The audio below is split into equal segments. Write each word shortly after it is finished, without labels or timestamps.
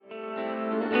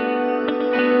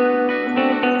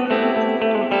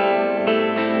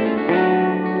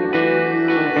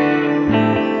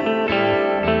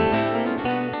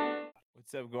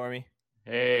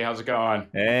going?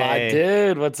 My Hey,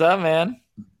 dude, what's up, man?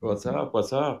 What's up?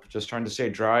 What's up? Just trying to stay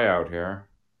dry out here.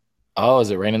 Oh,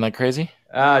 is it raining like crazy?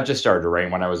 It just started to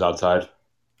rain when I was outside.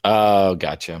 Oh,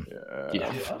 gotcha.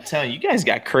 Yeah. dude, I'm telling you, you guys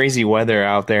got crazy weather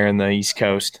out there in the East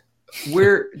Coast.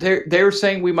 They were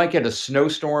saying we might get a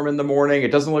snowstorm in the morning.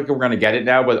 It doesn't look like we're going to get it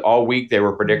now, but all week they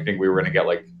were predicting we were going to get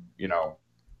like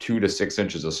 2 to 6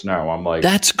 inches of snow. I'm like,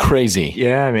 That's crazy.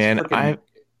 Yeah, man. freaking-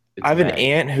 it's I have an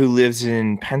May. aunt who lives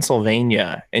in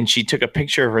Pennsylvania, and she took a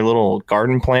picture of her little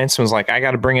garden plants and was like, "I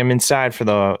got to bring them inside for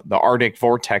the Arctic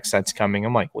vortex that's coming."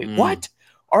 I'm like, "Wait, what?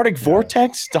 Arctic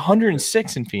vortex? It's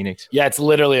 106 in Phoenix." Yeah, it's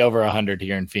literally over 100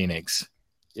 here in Phoenix.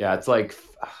 Yeah, it's like,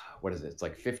 what is it? It's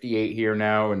like 58 here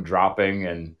now and dropping,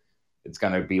 and it's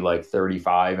going to be like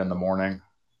 35 in the morning.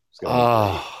 It's gonna be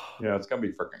Oh, great. Yeah, it's going to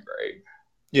be freaking great.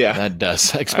 Yeah. that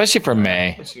does, especially for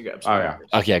May. Oh, yeah.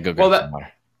 Okay, go Well, grab some water.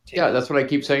 Yeah, that's what I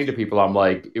keep saying to people. I'm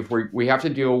like, if we have to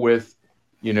deal with,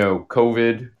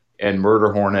 COVID and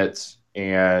murder hornets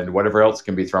and whatever else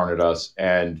can be thrown at us,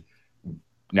 and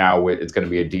now it's going to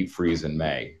be a deep freeze in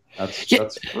May. That's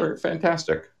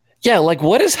fantastic. Yeah, like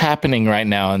what is happening right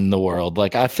now in the world?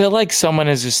 Like, I feel like someone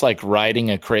is just like writing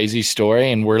a crazy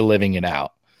story and we're living it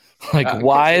out. Like,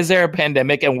 why is there a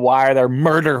pandemic and why are there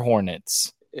murder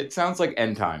hornets? It sounds like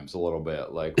end times a little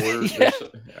bit. Like Yeah.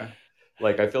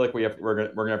 like I feel like we're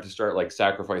gonna have to start like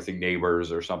sacrificing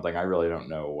neighbors or something. I really don't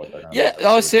know what they're gonna Yeah. do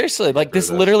Oh, to seriously. Like through this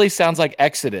this. literally sounds like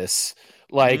Exodus.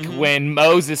 Like Mhm. when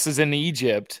Moses is in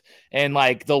Egypt and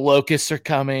like the locusts are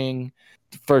coming,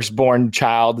 firstborn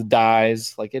child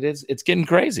dies. Like it's getting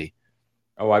crazy.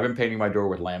 Oh, I've been painting my door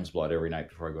with lamb's blood every night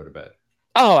before I go to bed.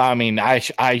 Oh, I mean,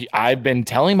 I've been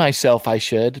telling myself I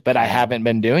should, but I haven't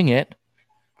been doing it.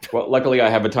 Well, luckily I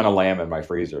have a ton of lamb in my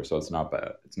freezer, so it's not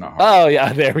bad. It's not hard. Oh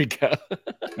yeah, there we go.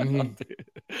 Mhm.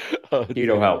 Oh,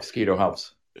 Keto helps. Keto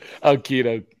helps. Oh,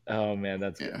 keto. Oh man,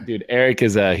 that's Yeah. dude. Eric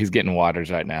is he's getting waters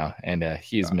right now, and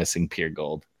he's missing pure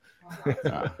gold.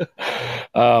 Uh,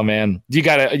 Oh man,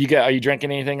 are you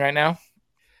drinking anything right now?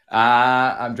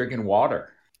 I'm drinking water.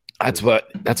 That's what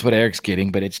Eric's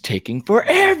getting, but it's taking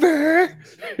forever.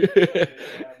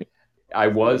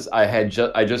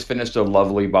 I just finished a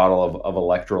lovely bottle of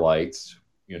electrolytes,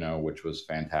 which was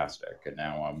fantastic. And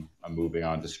now I'm moving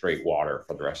on to straight water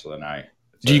for the rest of the night.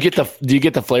 Do you get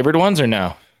the flavored ones or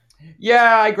no?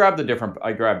 Yeah, I grab different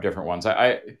ones.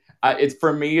 It's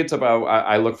for me. It's about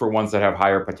I look for ones that have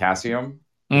higher potassium.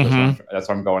 Mm-hmm. That's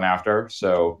what I'm going after.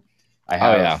 So I Oh,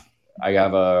 have yeah. I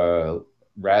have a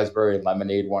raspberry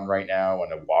lemonade one right now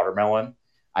and a watermelon.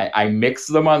 I mix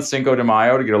them on Cinco de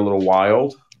Mayo to get a little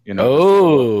wild.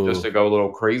 Oh. Just to go a little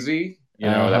crazy.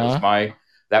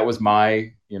 That was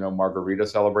my margarita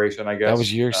celebration. I guess That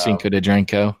was your Cinco de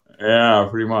Drinko. Yeah,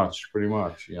 pretty much.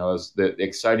 It's the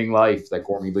exciting life that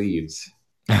Gormy leads.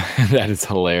 That is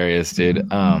hilarious, dude.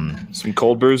 Some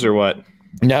cold brews or what?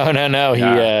 No.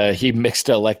 Yeah. He mixed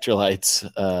electrolytes,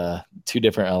 two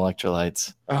different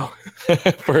electrolytes Oh,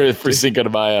 for Cinco de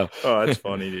Mayo. oh, that's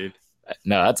funny, dude.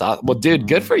 No, that's awesome. Well, dude,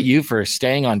 good for you for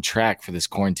staying on track for this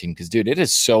quarantine. Because, dude, it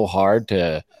is so hard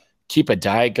to keep a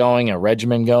diet going, a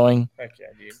regimen going. Heck yeah,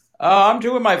 dude. I'm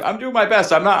doing my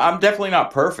best. I'm definitely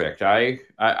not perfect.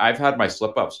 I've had my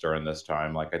slip ups during this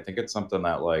time. Like I think it's something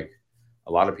that like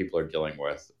a lot of people are dealing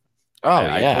with. Oh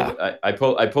I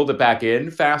pulled it back in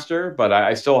faster, but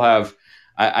I still have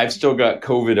I've still got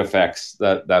COVID effects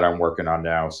that I'm working on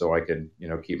now, so I can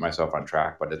keep myself on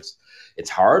track. But it's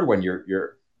hard when you're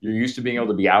used to being able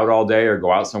to be out all day or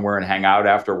go out somewhere and hang out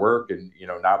after work and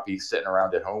not be sitting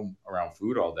around at home around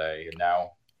food all day. And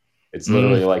now it's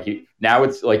literally like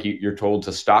you're told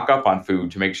to stock up on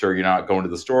food to make sure you're not going to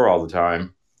the store all the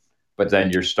time, but then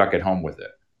you're stuck at home with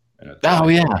it. And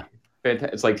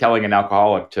it's like telling an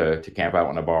alcoholic to camp out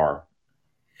in a bar.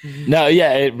 No,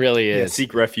 yeah, it really Yeah, is.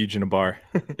 seek refuge in a bar.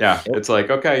 Yeah, it's like,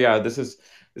 okay, yeah, this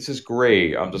is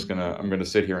great. I'm gonna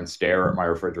sit here and stare at my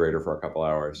refrigerator for a couple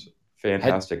hours.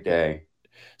 Fantastic day.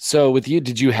 So with you,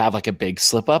 did you have like a big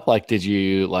slip up? Like, did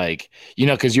you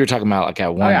because you were talking about like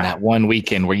that one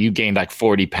weekend where you gained like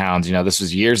 40 pounds. This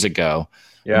was years ago.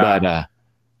 Yeah. But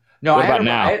No, what about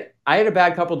now? I had a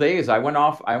bad couple days. I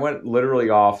went literally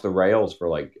off the rails for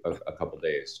like a couple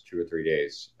days, 2 or 3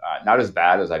 days. Not as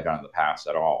bad as I've done in the past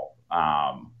at all.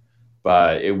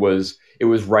 But it was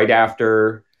right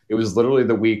after. It was literally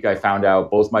the week I found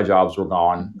out both my jobs were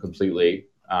gone completely.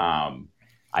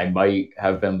 I might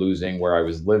have been losing where I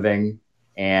was living,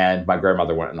 and my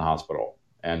grandmother went in the hospital.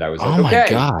 And I was like, oh my okay.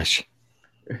 gosh.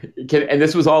 And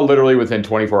this was all literally within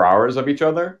 24 hours of each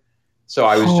other. So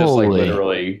I was just like Holy.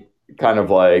 literally kind of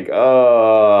like,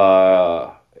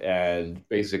 and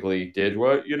basically did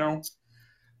what.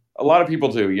 a lot of people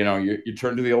do, you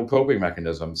turn to the old coping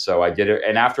mechanism. So I did it.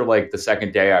 And after like the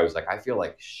second day, I was like, I feel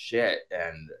like shit.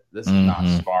 And this is not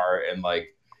smart. And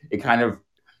like, I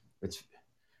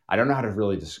don't know how to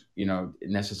really just,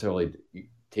 necessarily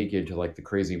take you to like the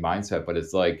crazy mindset, but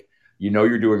it's like,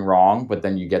 you're doing wrong, but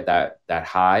then you get that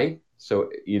high. So,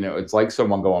 it's like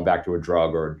someone going back to a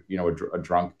drug or, a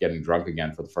drunk getting drunk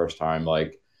again for the first time.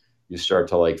 Like you start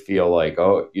to like feel like,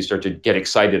 you start to get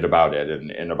excited about it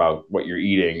and about what you're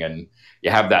eating. And you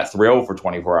have that thrill for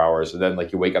 24 hours. And then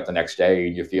like you wake up the next day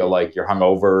and you feel like you're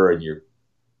hungover and you're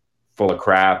full of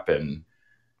crap. And,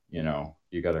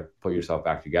 you got to pull yourself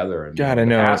back together. And in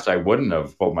the past, I wouldn't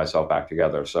have pulled myself back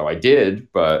together. So I did,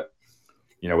 but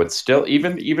it's still,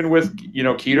 even with,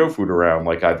 keto food around,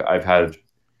 like I've had,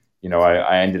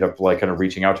 I ended up like kind of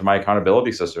reaching out to my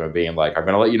accountability system and being like, I'm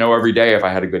going to let you know every day if I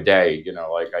had a good day,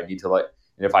 like I need to and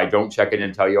if I don't check in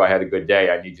and tell you I had a good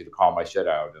day, I need you to call my shit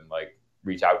out and like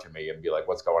reach out to me and be like,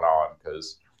 what's going on?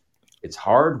 Because it's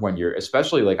hard when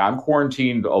especially like I'm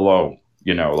quarantined alone,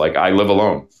 like I live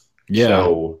alone. Yeah.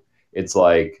 So it's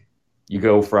like you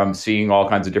go from seeing all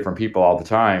kinds of different people all the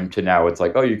time to now it's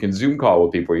like, you can Zoom call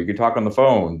with people, you can talk on the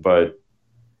phone, but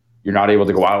you're not able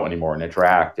to go out anymore and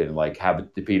interact and like have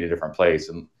it be in a different place.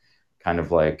 And kind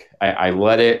of like, I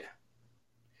let it,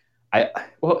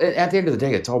 well, at the end of the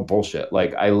day, it's all bullshit.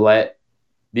 Like I let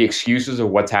the excuses of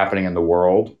what's happening in the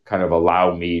world kind of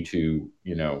allow me to,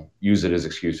 use it as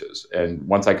excuses. And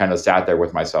once I kind of sat there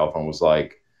with myself and was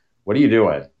like, what are you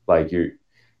doing? Like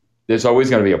there's always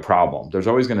going to be a problem. There's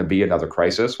always going to be another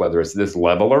crisis, whether it's this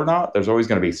level or not. There's always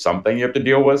going to be something you have to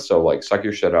deal with. So like suck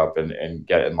your shit up and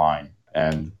get in line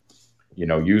and,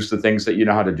 use the things that you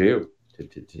know how to do to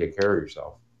take care of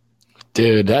yourself.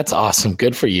 Dude, that's awesome.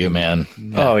 Good for you, man.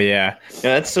 Oh yeah. Yeah,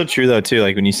 that's so true though too.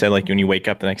 Like when you said like when you wake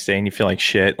up the next day and you feel like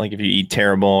shit, like if you eat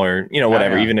terrible or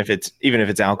whatever, even if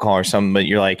it's alcohol or something, but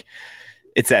you're like,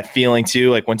 it's that feeling too.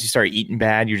 Like once you start eating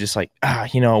bad, you're just like,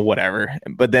 whatever.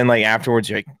 But then like afterwards,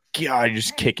 you're like, God, you're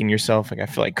just kicking yourself. Like I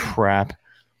feel like crap.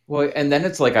 Well, and then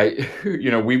it's like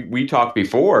we talked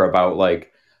before about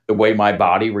like the way my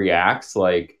body reacts.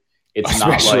 Like it's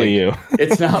especially not like you.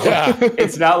 It's not like,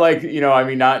 it's not like I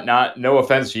mean, not no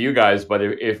offense to you guys, but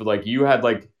if like you had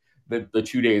like the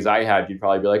 2 days I had, you'd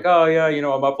probably be like, oh yeah,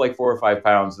 I'm up like 4 or 5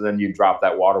 pounds, and then you drop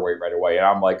that water weight right away, and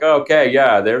I'm like, okay,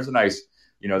 yeah, there's a nice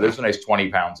 20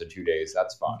 pounds in 2 days.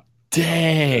 That's fun.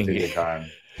 Dang. That's a good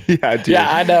time. Yeah, dude.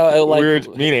 Yeah, I know. Like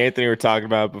me and Anthony were talking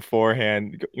about it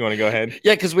beforehand. You want to go ahead?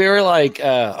 Yeah, because we were like,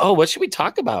 what should we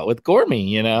talk about with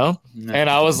Gormy, And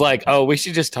I was like, we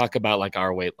should just talk about like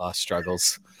our weight loss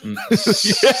struggles. Or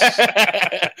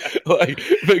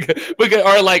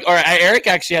Eric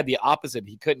actually had the opposite.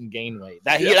 He couldn't gain weight.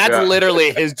 That's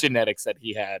literally his genetics that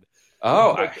he had.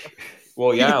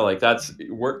 Well, yeah, like that's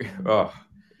work. Oh.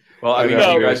 Well, I mean,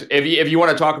 you guys, if you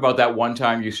want to talk about that one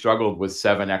time you struggled with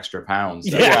 7 extra pounds,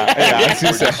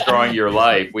 that's destroying your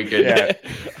life. We could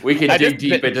dig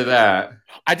deep into that.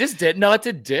 I just didn't know what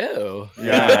to do.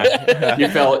 Yeah, you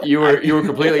felt you were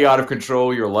completely out of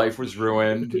control. Your life was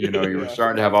ruined. You were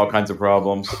starting to have all kinds of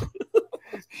problems.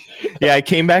 Yeah, I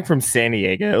came back from San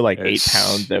Diego like 8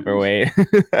 pounds overweight.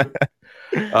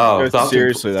 Oh, thoughts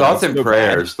and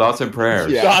prayers. Thoughts and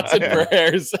prayers. Yeah. Thoughts and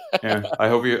prayers. Yeah, I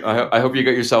hope you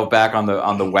get yourself back on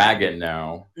the wagon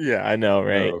now. Yeah, I know,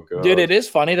 right? Oh, dude, it is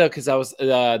funny though because I was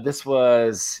this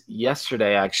was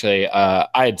yesterday actually. I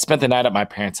had spent the night at my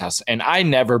parents' house, and I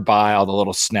never buy all the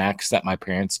little snacks that my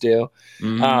parents do.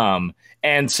 Mm-hmm.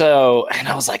 And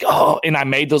I was like, and I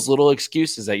made those little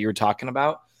excuses that you were talking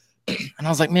about. And I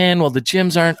was like, man, well, the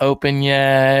gyms aren't open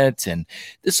yet. And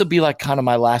this will be like kind of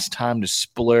my last time to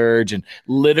splurge. And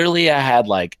literally I had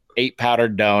like 8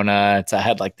 powdered donuts. I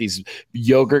had like these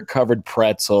yogurt covered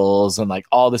pretzels and like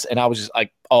all this. And I was just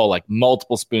like, like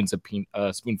multiple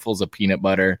spoonfuls of peanut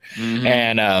butter. Mm-hmm.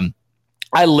 And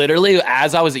I literally,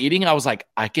 as I was eating, I was like,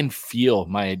 I can feel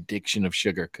my addiction of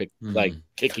sugar like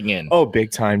kicking in. Oh,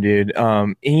 big time, dude.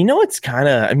 And it's kind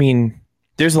of, I mean,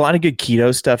 there's a lot of good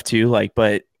keto stuff too. Like,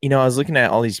 but I was looking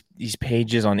at all these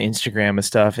pages on Instagram and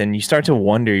stuff, and you start to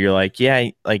wonder. You're like, yeah,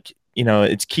 like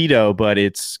it's keto, but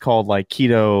it's called like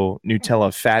keto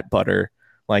Nutella fat butter.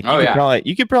 Like,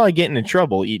 you could probably get into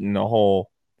trouble eating a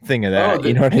whole thing of that.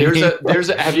 You know what I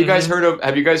mean? Have you guys heard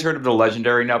of the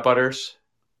legendary nut butters?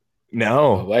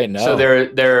 No. Oh, wait, no. So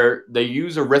they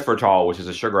use erythritol, which is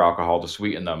a sugar alcohol, to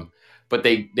sweeten them, but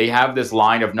they have this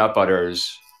line of nut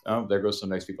butters. Oh, there goes some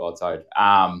nice people outside.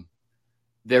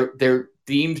 They're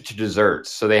themed to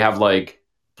desserts. So they have like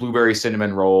blueberry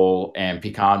cinnamon roll and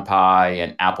pecan pie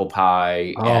and apple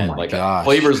pie and like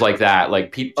flavors like that,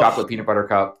 like chocolate peanut butter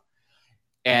cup.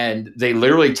 and they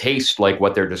literally taste like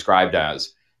what they're described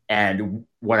as. And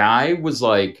when I was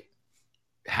like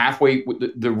halfway,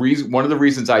 the reason, one of the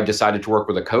reasons I decided to work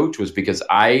with a coach was because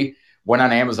I went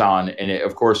on Amazon, and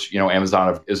of course,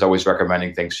 Amazon is always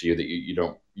recommending things to you that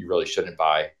you really shouldn't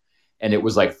buy. And it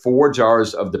was like 4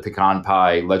 jars of the pecan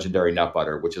pie legendary nut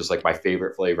butter, which is like my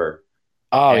favorite flavor.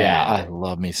 Oh, And yeah. I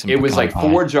love me some it was pecan like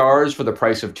pie. 4 jars for the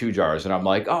price of 2 jars. And I'm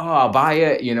like, oh, I'll buy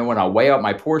it, and I'll weigh out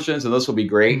my portions and this will be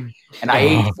great. And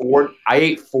I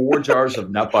ate 4 jars of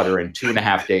nut butter in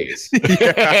 2.5 days.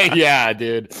 Yeah,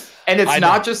 dude. And it's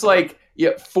not just like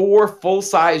 4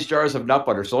 full-size jars of nut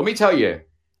butter. So let me tell you,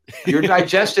 your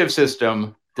digestive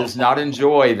system does not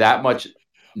enjoy that much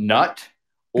nut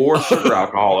or sugar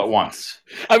alcohol at once.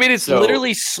 I mean, it's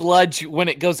literally sludge when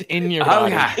it goes in your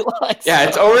body. Yeah,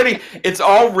 it's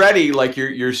already like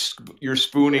you're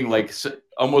spooning like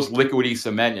almost liquidy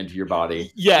cement into your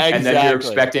body. Yeah, exactly.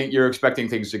 And then you're expecting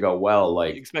things to go well.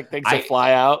 Like you expect things to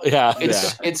fly out. Yeah,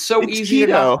 it's so easy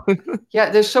keto. Yeah,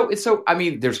 there's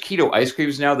keto ice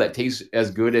creams now that taste as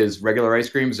good as regular ice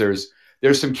creams. There's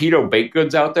some keto baked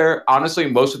goods out there. Honestly,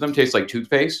 most of them taste like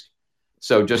toothpaste.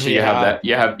 So just so you have that,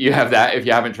 you have that. If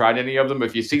you haven't tried any of them,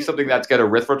 if you see something that's got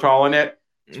erythritol in it,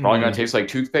 it's probably going to taste like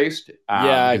toothpaste.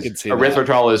 I can see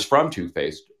erythritol is from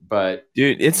toothpaste. But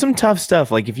dude, it's some tough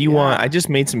stuff. Like if you want, I just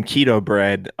made some keto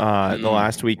bread the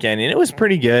last weekend, and it was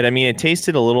pretty good. I mean, it was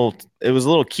a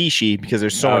little quiche because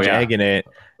there's so much egg in it.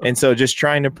 And so just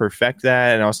trying to perfect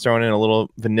that, and I was throwing in a little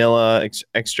vanilla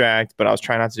extract, but I was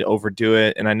trying not to overdo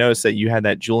it. And I noticed that you had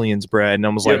that Julien's bread, and I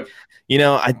was like,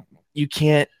 you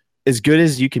can't, as good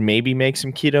as you can maybe make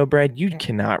some keto bread, you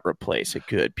cannot replace a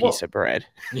good piece of bread.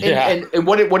 Yeah. And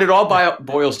what it all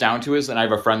boils down to is, and I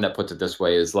have a friend that puts it this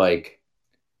way, is like,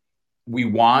 we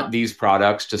want these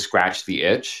products to scratch the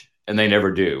itch, and they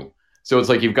never do. So it's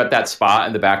like you've got that spot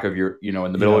in the back of your, in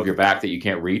the middle of your back that you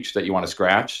can't reach, that you want to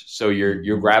scratch. So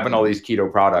you're grabbing all these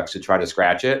keto products to try to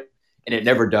scratch it, and it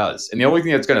never does. And the only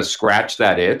thing that's going to scratch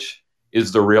that itch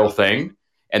is the real thing.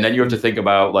 And then you have to think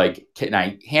about, like, can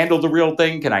I handle the real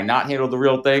thing? Can I not handle the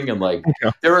real thing? And like,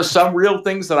 there are some real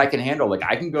things that I can handle. Like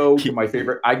I can go to my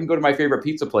favorite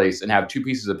pizza place and have 2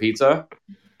 pieces of pizza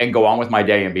and go on with my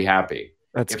day and be happy.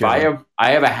 That's if good.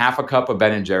 I have a half a cup of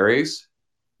Ben and Jerry's,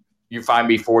 you find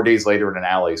me 4 days later in an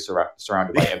alley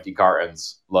surrounded by empty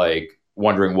cartons, like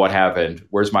wondering what happened.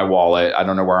 Where's my wallet? I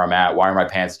don't know where I'm at. Why are my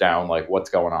pants down? Like, what's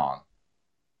going on?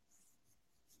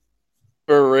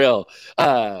 For real.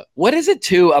 What is it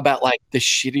too about, like, the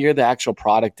shittier the actual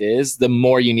product is, the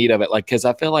more you need of it? Like, because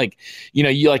I feel like,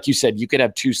 like you said, you could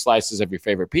have 2 slices of your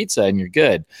favorite pizza and you're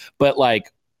good. But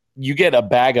like, you get a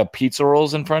bag of pizza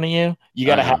rolls in front of you, you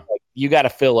gotta you gotta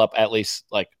fill up at least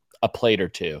like a plate or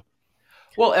 2.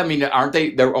 Well, I mean, aren't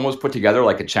they're almost put together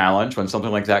like a challenge when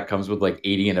something like that comes with like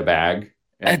 80 in a bag?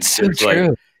 That's so true.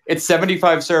 Like, it's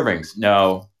 75 servings.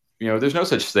 No. There's no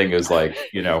such thing as like,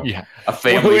 a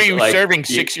family. Who are you serving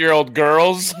 6-year-old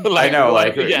girls? Like, I know,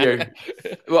 like,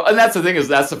 well, and that's the thing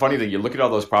that's the funny thing. You look at all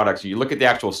those products, you look at the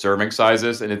actual serving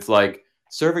sizes, and it's like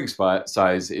serving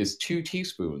size is 2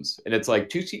 teaspoons, and it's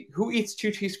like who eats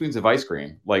 2 teaspoons of ice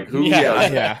cream? Like who?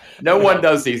 No one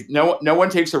does these. No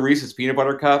one takes a Reese's peanut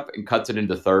butter cup and cuts it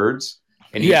into thirds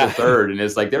and eats a third, and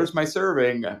it's like, there's my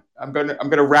serving. I'm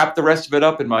gonna wrap the rest of it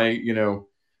up in my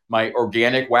my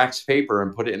organic wax paper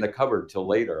and put it in the cupboard till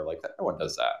later. Like that, no one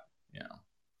does that,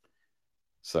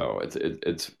 So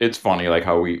it's funny, like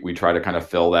how we try to kind of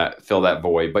fill that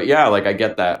void. But yeah, like I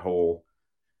get that whole,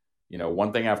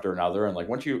 one thing after another. And like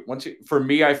once you, for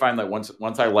me, I find that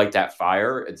once I light that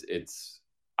fire, it's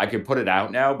I can put it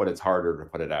out now, but it's harder to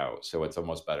put it out. So it's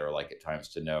almost better, like at times,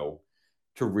 to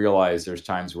realize there's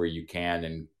times where you can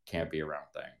and can't be around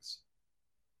things.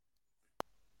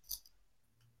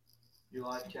 Your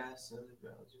live cast in the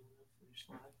browser.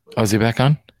 Oh, is he back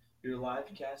on? You're live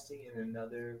casting in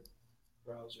another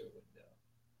browser window.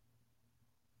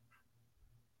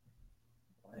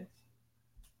 What?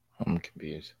 I'm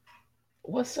confused.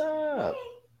 What's up?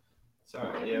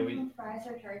 Sorry, From Fry's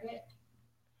or Target?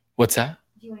 What's that?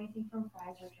 Do you want anything from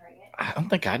Fry's or Target? I don't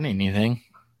think I need anything.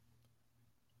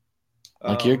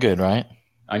 Like, you're good, right?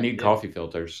 I need coffee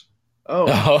filters.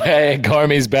 Oh, hey,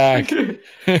 Garmy's back.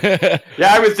 Yeah,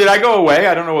 did I go away?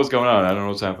 I don't know what's going on. I don't know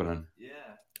what's happening. Yeah.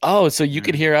 Oh, so you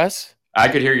could hear us? I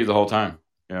could hear you the whole time.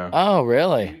 Yeah. Oh,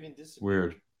 really?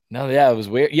 Weird. No, yeah, it was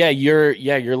weird. Yeah, your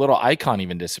little icon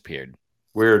even disappeared.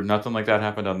 Weird. Nothing like that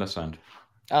happened on this end.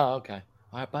 Oh, okay.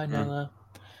 All right, bye, Nella.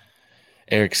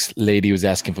 Eric's lady was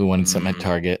asking if we wanted something at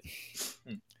Target.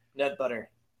 Nut butter.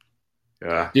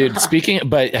 Yeah. Dude,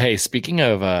 speaking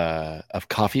of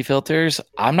coffee filters,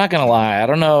 I'm not gonna lie. I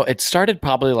don't know. It started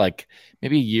probably like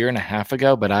maybe a year and a half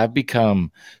ago, but I've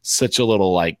become such a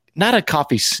little like not a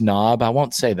coffee snob. I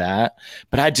won't say that,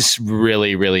 but I just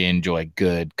really, really enjoy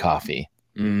good coffee.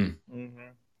 Mm.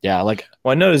 Yeah, like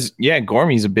Well, I noticed,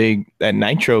 Gourmet's that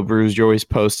nitro brews you're always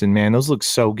posting, man. Those look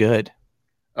so good.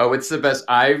 Oh, it's the best.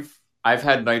 I've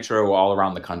had nitro all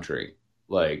around the country.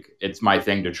 Like it's my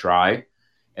thing to try.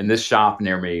 And this shop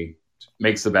near me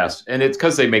makes the best. And it's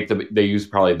because they use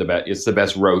probably the best. It's the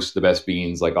best roast, the best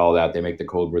beans, like all that. They make the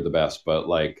cold brew the best. But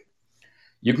like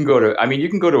you can go to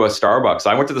a Starbucks.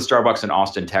 I went to the Starbucks in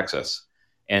Austin, Texas,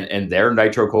 and their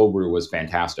nitro cold brew was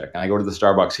fantastic. And I go to the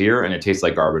Starbucks here and it tastes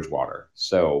like garbage water.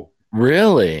 So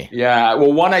really, yeah.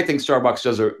 Well, one, I think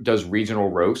Starbucks does regional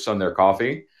roasts on their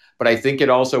coffee, but I think it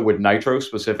also with nitro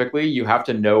specifically, you have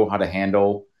to know how to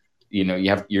handle. You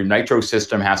have your nitro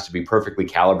system has to be perfectly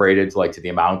calibrated to the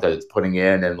amount that it's putting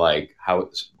in and like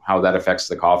how that affects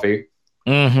the coffee.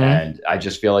 And I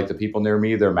just feel like the people near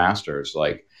me, they're masters.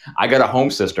 Like I got a home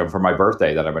system for my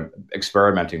birthday that I've been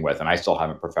experimenting with, and I still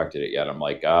haven't perfected it yet. I'm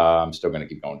like, I'm still going to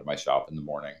keep going to my shop in the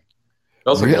morning. It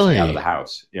also gets me out of the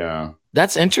house. Yeah.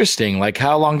 That's interesting. Like,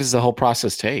 how long does the whole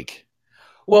process take?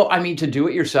 Well, I mean, to do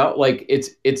it yourself, like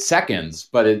it's seconds,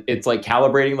 but it's like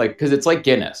calibrating, like because it's like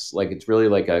Guinness, like it's really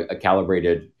like a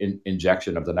calibrated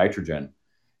injection of the nitrogen.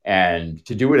 And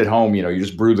to do it at home, you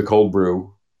just brew the cold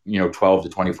brew, 12 to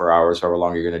 24 hours, however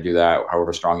long you're going to do that,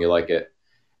 however strong you like it,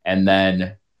 and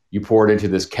then you pour it into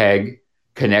this keg,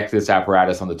 connect this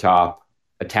apparatus on the top,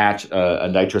 attach a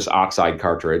nitrous oxide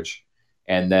cartridge,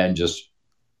 and then just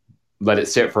let it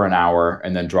sit for an hour,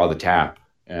 and then draw the tap.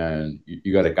 And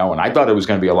you got it going. I thought it was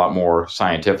going to be a lot more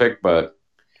scientific, but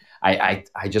I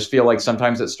just feel like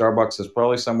sometimes at Starbucks there's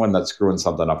probably someone that's screwing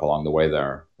something up along the way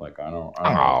there. Like I don't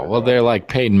know. Well, they're like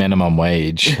paid minimum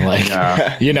wage. Like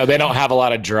Yeah. they don't have a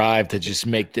lot of drive to just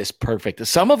make this perfect.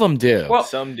 Some of them do. Well,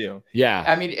 Some do. Yeah.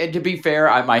 I mean, and to be fair,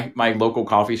 my local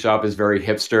coffee shop is very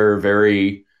hipster,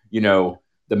 very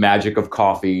the magic of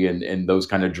coffee and those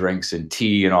kind of drinks and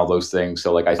tea and all those things.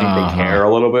 So like I think they care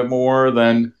a little bit more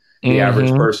than the average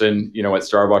person, at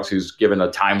Starbucks who's given a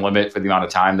time limit for the amount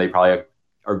of time they probably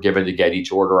are given to get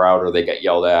each order out, or they get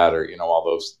yelled at, or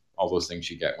all those things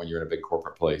you get when you're in a big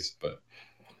corporate place. But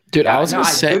dude, I was gonna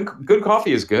say, good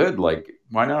coffee is good. Like,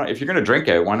 why not? If you're gonna drink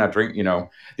it, why not drink?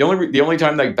 The only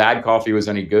time like bad coffee was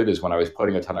any good is when I was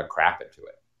putting a ton of crap into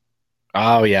it.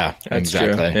 Oh yeah, That's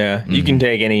exactly. True. Yeah, you can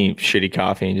take any shitty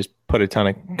coffee and just put a ton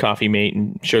of coffee mate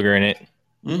and sugar in it.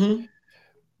 Mm-hmm.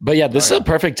 But yeah, this is a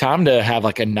perfect time to have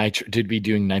like to be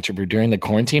doing nitro brew during the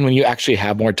quarantine when you actually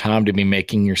have more time to be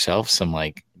making yourself some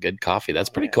like good coffee. That's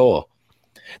pretty cool.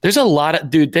 There's a lot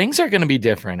of things are going to be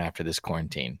different after this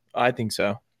quarantine. I think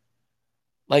so.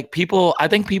 Like I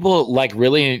think people like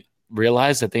really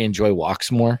realize that they enjoy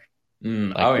walks more.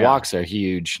 Walks are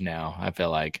huge now. I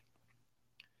feel like.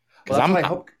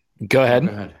 Go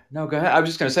ahead. No, go ahead. I was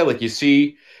just going to say, like, you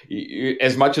see,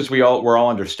 as much as we're all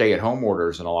under stay-at-home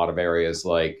orders in a lot of areas,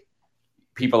 like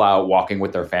people out walking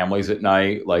with their families at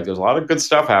night, like there's a lot of good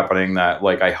stuff happening that,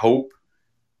 like, I hope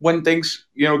when things,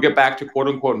 get back to quote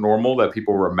unquote normal, that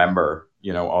people remember,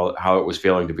 how it was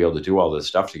feeling to be able to do all this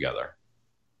stuff together.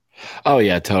 Oh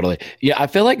yeah, totally. Yeah, I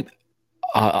feel like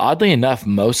oddly enough,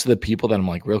 most of the people that I'm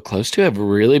like real close to have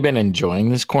really been enjoying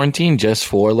this quarantine just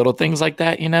for little things like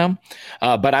that,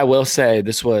 But I will say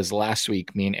this was last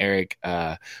week. Me and Eric,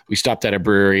 we stopped at a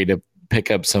brewery to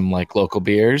pick up some like local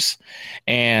beers,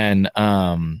 and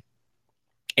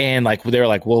like they were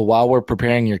like, well, while we're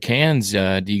preparing your cans,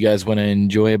 do you guys want to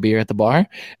enjoy a beer at the bar?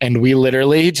 And we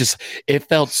literally it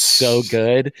felt so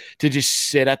good to just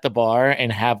sit at the bar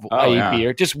and have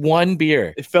beer, just one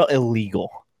beer. It felt illegal.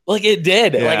 Like it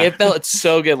did. Yeah. Like it felt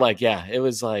so good. Like, yeah, it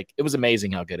was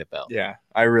amazing how good it felt. Yeah,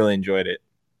 I really enjoyed it.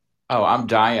 Oh, I'm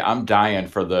dying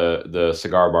for the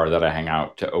cigar bar that I hang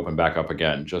out to open back up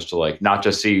again, just to like not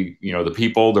just see, the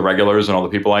people, the regulars and all the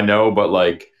people I know, but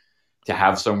like to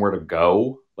have somewhere to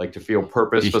go, like to feel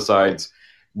purpose besides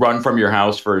run from your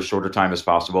house for as short a time as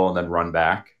possible and then run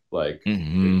back. Like get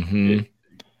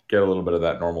a little bit of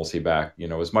that normalcy back,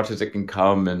 as much as it can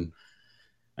come. And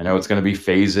I know it's going to be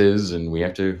phases and we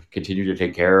have to continue to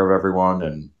take care of everyone.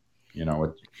 And,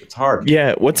 it's hard.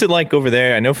 Yeah. What's it like over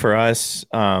there? I know for us,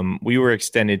 we were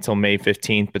extended till May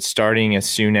 15th, but starting as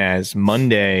soon as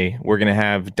Monday, we're going to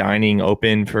have dining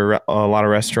open for a lot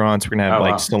of restaurants. We're going to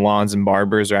have salons and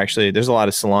barbers, or actually there's a lot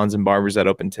of salons and barbers that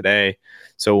open today.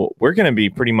 So we're going to be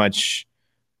pretty much,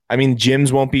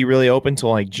 gyms won't be really open till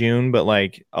like June, but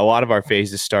like a lot of our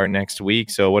phases start next week.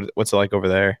 So what's it like over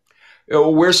there?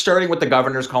 We're starting with the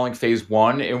governor's calling phase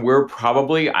one, and we're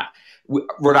probably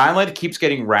Rhode Island keeps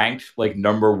getting ranked like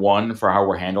number one for how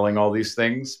we're handling all these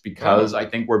things because I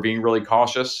think we're being really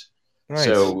cautious. Nice.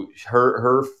 So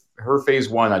her phase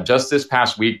one, just this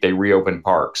past week, they reopened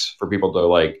parks for people to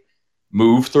like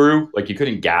move through. Like you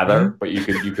couldn't gather, but you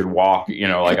could walk. You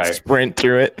know, like I sprint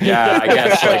through it. Yeah, I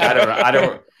guess. Like I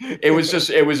don't. It was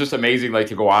just amazing, like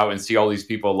to go out and see all these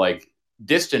people like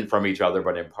distant from each other,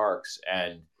 but in parks.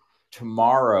 And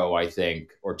tomorrow, I think,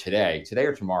 or today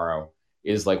or tomorrow,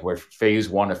 is like where phase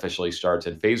one officially starts.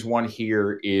 And phase one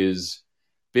here is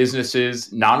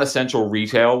businesses, non-essential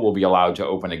retail will be allowed to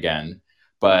open again,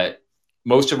 but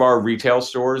most of our retail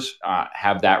stores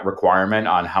have that requirement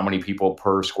on how many people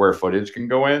per square footage can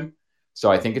go in.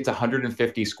 So I think it's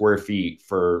 150 square feet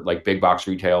for like big box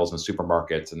retails and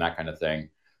supermarkets and that kind of thing.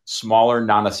 Smaller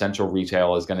non-essential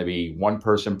retail is going to be one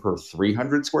person per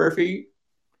 300 square feet.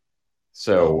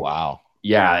 So wow.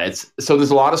 Yeah, so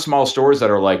there's a lot of small stores that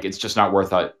are like, it's just not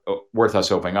worth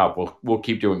us opening up. We'll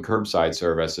keep doing curbside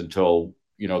service until,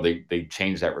 you know, they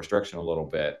change that restriction a little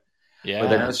bit. Yeah. But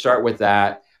they're going to start with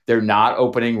that. They're not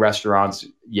opening restaurants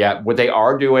yet. What they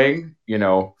are doing, you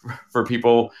know, for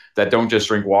people that don't just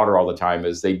drink water all the time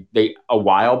is they a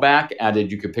while back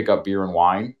added you could pick up beer and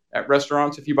wine at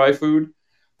restaurants if you buy food.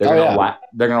 They're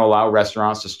going to allow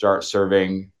restaurants to start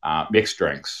serving mixed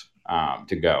drinks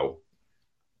to go.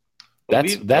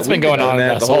 That's been going on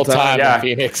this whole time in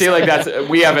Phoenix. See, like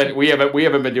we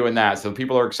haven't been doing that. So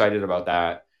people are excited about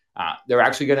that. They're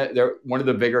actually one of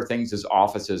the bigger things is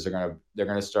offices. They're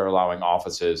gonna start allowing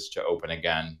offices to open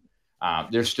again.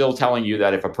 They're still telling you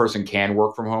that if a person can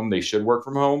work from home, they should work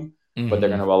from home, but they're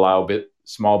going to allow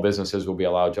small businesses will be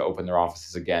allowed to open their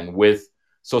offices again with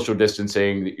social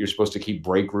distancing. You're supposed to keep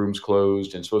break rooms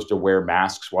closed and supposed to wear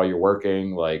masks while you're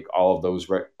working. Like all those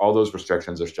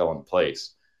restrictions are still in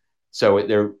place. So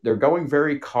they're going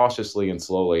very cautiously and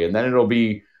slowly, and then it'll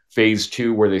be phase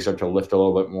two where they start to lift a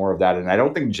little bit more of that. And I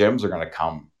don't think gyms are going to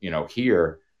come, you know,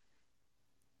 here.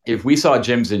 If we saw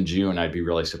gyms in June, I'd be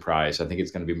really surprised. I think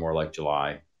it's going to be more like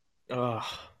July. Oh,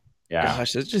 yeah.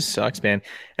 Gosh, that just sucks, man.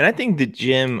 And I think the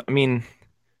gym, I mean,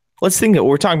 let's think that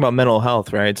we're talking about mental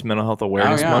health, right? It's Mental Health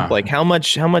Awareness Month. Like how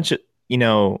much, you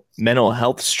know, mental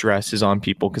health stress is on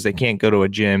people because they can't go to a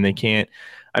gym. They can't,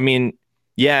 I mean,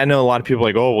 yeah, I know a lot of people are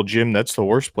like, oh, well, gym, that's the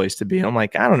worst place to be. I'm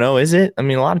like, I don't know. Is it? I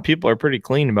mean, a lot of people are pretty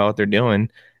clean about what they're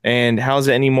doing. And how's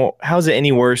it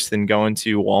any worse than going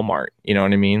to Walmart? You know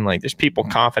what I mean? Like there's people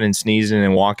confident sneezing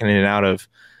and walking in and out of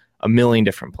a million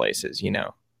different places, you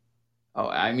know? Oh,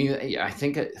 I mean, I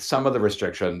think some of the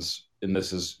restrictions, and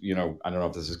this is, you know, I don't know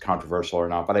if this is controversial or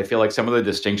not, but I feel like some of the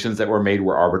distinctions that were made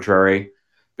were arbitrary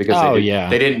because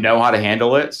they didn't know how to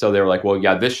handle it. So they were like, well,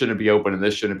 yeah, this shouldn't be open and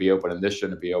this shouldn't be open and this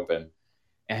shouldn't be open.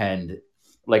 And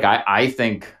like, I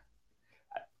think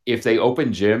if they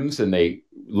open gyms and they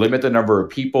limit the number of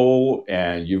people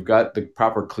and you've got the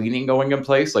proper cleaning going in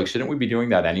place, like, shouldn't we be doing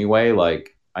that anyway?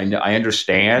 Like, I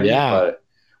understand, but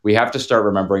we have to start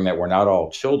remembering that we're not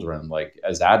all children. Like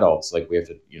as adults, like we have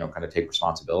to, you know, kind of take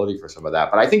responsibility for some of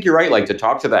that. But I think you're right. Like to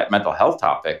talk to that mental health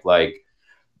topic, like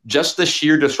just the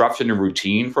sheer disruption in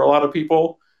routine for a lot of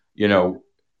people, you know,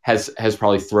 has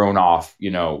probably thrown off, you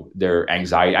know, their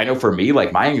anxiety. I know for me,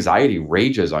 like my anxiety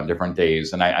rages on different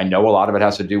days. And I know a lot of it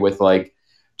has to do with like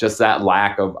just that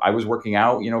lack of, I was working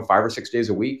out, you know, 5 or 6 days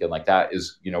a week. And like that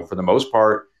is, you know, for the most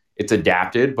part, it's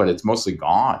adapted, but it's mostly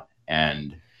gone.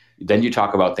 And then you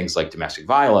talk about things like domestic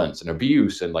violence and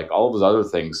abuse and like all of those other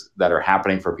things that are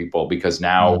happening for people because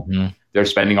now they're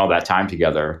spending all that time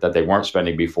together that they weren't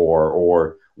spending before,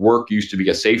 or work used to be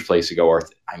a safe place to go. Or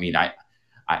I mean,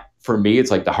 for me, it's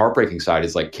like the heartbreaking side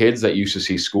is like kids that used to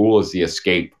see school as the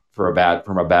escape from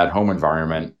a bad home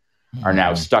environment are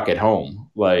now stuck at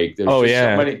home. Like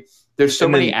there's so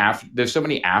many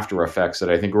after effects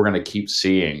that I think we're going to keep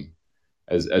seeing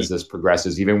as this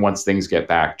progresses, even once things get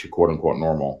back to quote unquote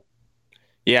normal.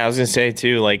 Yeah, I was gonna say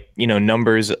too, like, you know,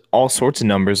 numbers, all sorts of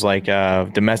numbers, like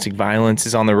domestic violence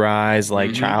is on the rise,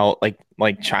 like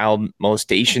child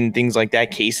molestation, things like that,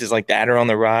 cases like that are on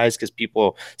the rise because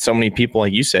so many people,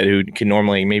 like you said, who can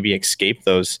normally maybe escape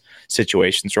those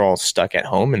situations are all stuck at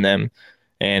home in them.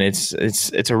 And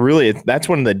that's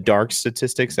one of the dark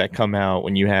statistics that come out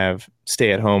when you have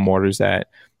stay at home orders that,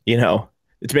 you know,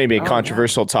 it's maybe a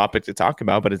controversial topic to talk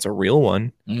about, but it's a real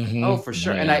one. Mm-hmm. Oh, for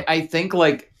sure. Yeah. And I think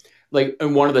like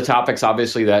and one of the topics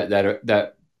obviously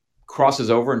that crosses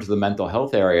over into the mental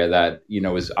health area that, you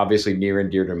know, is obviously near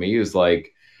and dear to me is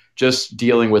like just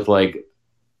dealing with like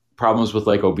problems with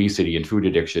like obesity and food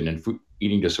addiction and food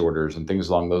eating disorders and things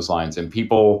along those lines. And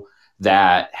people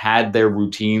that had their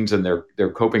routines and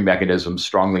their coping mechanisms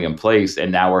strongly in place,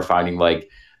 and now are finding like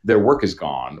their work is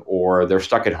gone, or they're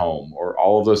stuck at home, or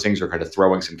all of those things are kind of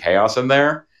throwing some chaos in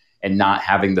there, and not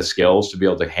having the skills to be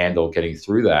able to handle getting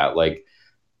through that. Like,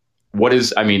 what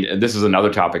is, I mean, this is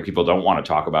another topic people don't want to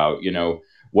talk about,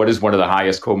 what is one of the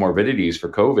highest comorbidities for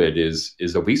COVID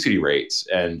is obesity rates.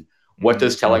 And what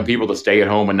does telling people to stay at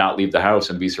home and not leave the house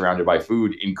and be surrounded by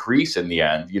food increase in the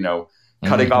end?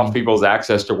 Cutting off people's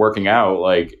access to working out,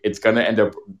 like, it's going to end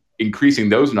up increasing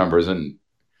those numbers. And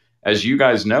as you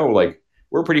guys know, like,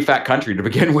 we're a pretty fat country to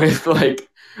begin with. Like,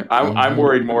 I'm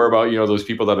worried more about, those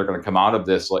people that are going to come out of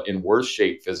this in worse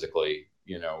shape physically,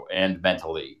 and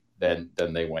mentally than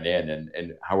they went in.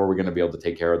 And how are we going to be able to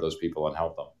take care of those people and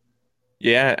help them?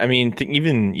 Yeah. I mean,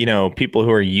 even, people who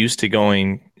are used to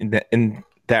going in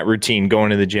that routine,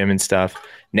 going to the gym and stuff.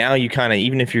 Now you kind of,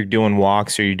 even if you're doing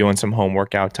walks or you're doing some home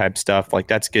workout type stuff, like,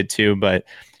 that's good too. But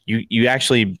you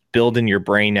actually build in your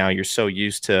brain now, you're so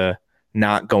used to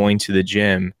not going to the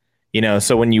gym,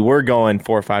 so when you were going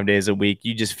 4 or 5 days a week,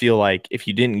 you just feel like if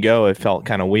you didn't go, it felt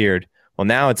kind of weird. Well,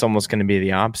 now it's almost going to be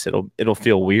the opposite. It'll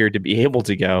feel weird to be able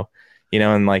to go,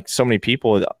 and like so many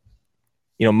people,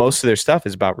 most of their stuff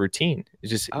is about routine.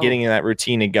 It's just getting in that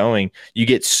routine and going. You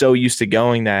get so used to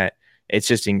going that it's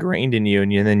just ingrained in you.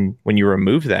 And then when you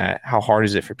remove that, how hard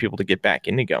is it for people to get back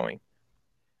into going?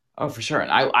 Oh, for sure. And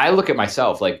I look at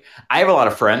myself, like, I have a lot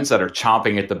of friends that are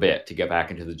chomping at the bit to get back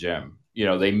into the gym.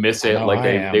 They miss it.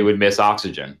 They would miss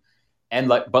oxygen. And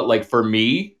but for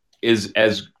me, is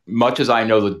as much as I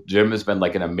know the gym has been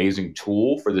like an amazing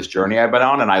tool for this journey I've been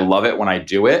on, and I love it when I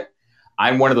do it,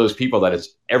 I'm one of those people that it's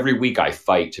every week I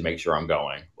fight to make sure I'm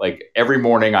going. Like, every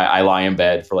morning I lie in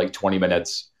bed for like 20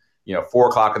 minutes,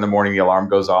 4:00 in the morning, the alarm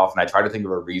goes off, and I try to think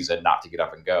of a reason not to get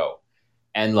up and go.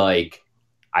 And like,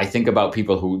 I think about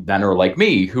people who then are like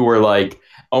me, who are like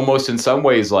almost in some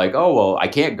ways like, oh, well, I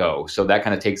can't go. So that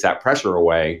kind of takes that pressure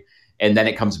away. And then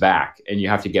it comes back, and you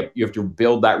have to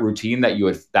build that routine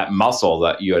that muscle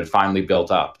that you had finally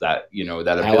built up, that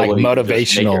ability, like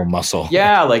motivational muscle.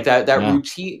 Yeah. Like that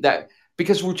routine,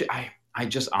 because I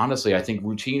just honestly, I think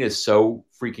routine is so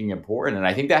freaking important. And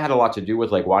I think that had a lot to do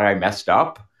with like why I messed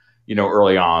up,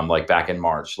 early on, like back in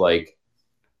March, like,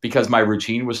 because my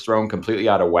routine was thrown completely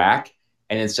out of whack.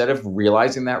 And instead of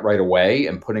realizing that right away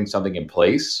and putting something in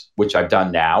place, which I've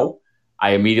done now,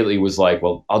 I immediately was like,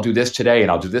 well, I'll do this today and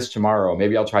I'll do this tomorrow.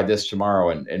 Maybe I'll try this tomorrow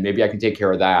and maybe I can take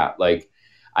care of that. Like,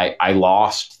 I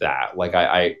lost that. Like,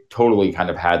 I totally kind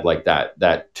of had like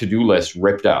that to-do list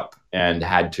ripped up and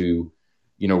had to,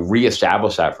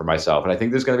 reestablish that for myself. And I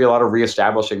think there's going to be a lot of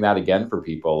reestablishing that again for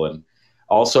people. And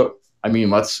also, I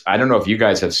mean, I don't know if you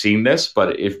guys have seen this,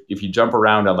 but if you jump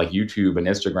around on like YouTube and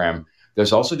Instagram,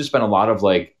 there's also just been a lot of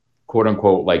like, quote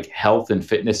unquote, like health and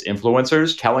fitness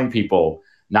influencers telling people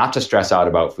not to stress out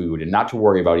about food and not to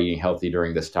worry about eating healthy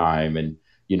during this time. And,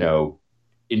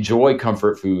 enjoy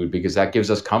comfort food because that gives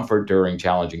us comfort during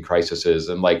challenging crises.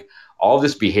 And like all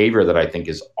this behavior that I think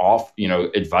is off,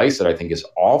 advice that I think is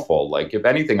awful. Like, if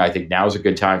anything, I think now is a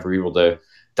good time for people to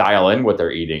dial in what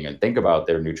they're eating and think about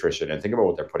their nutrition and think about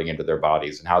what they're putting into their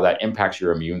bodies and how that impacts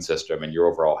your immune system and your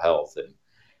overall health. And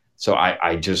so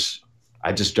I just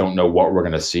don't know what we're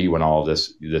going to see when all of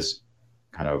this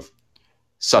kind of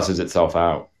susses itself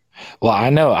out. Well, I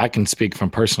know I can speak from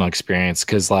personal experience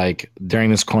because like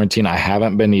during this quarantine, I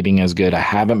haven't been eating as good. I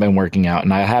haven't been working out,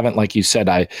 and I haven't, like you said,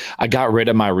 I got rid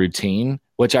of my routine,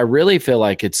 which I really feel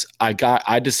like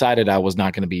I decided I was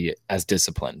not going to be as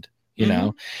disciplined, you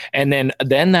know? And then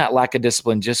that lack of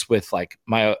discipline just with like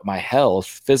my health,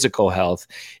 physical health,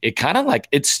 it kind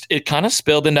of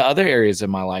spilled into other areas of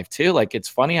my life too. Like, it's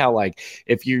funny how like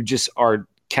if you just are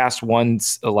cast one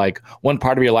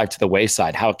part of your life to the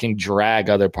wayside, how it can drag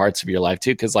other parts of your life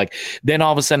too. Cause like then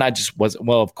all of a sudden I just wasn't,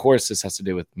 well, of course this has to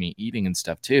do with me eating and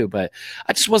stuff too, but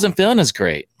I just wasn't feeling as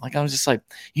great. Like I was just like,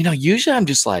 usually I'm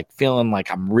just like feeling like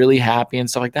I'm really happy and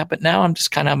stuff like that. But now I'm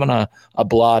just kind of having a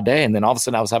blah day. And then all of a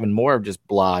sudden I was having more of just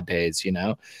blah days,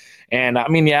 And I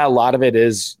mean, yeah, a lot of it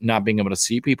is not being able to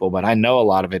see people, but I know a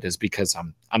lot of it is because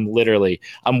I'm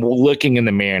looking in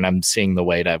the mirror and I'm seeing the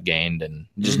weight I've gained and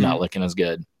just not looking as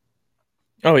good.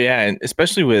 Oh yeah. And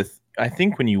especially I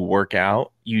think when you work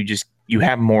out, you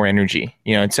have more energy.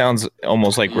 It sounds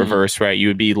almost like reverse, right?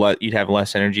 You'd have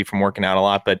less energy from working out a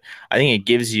lot, but I think it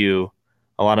gives you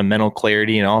a lot of mental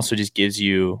clarity and also just gives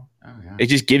you, it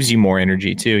just gives you more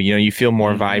energy too. You feel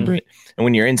more vibrant. And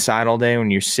when you're inside all day,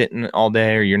 when you're sitting all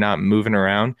day or you're not moving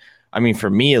around, I mean, for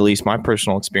me, at least my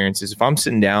personal experience is if I'm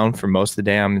sitting down for most of the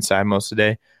day, I'm inside most of the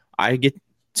day, I get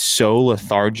so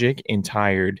lethargic and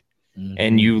tired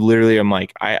And you literally, I'm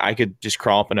like, I could just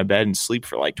crawl up in a bed and sleep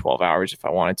for like 12 hours if I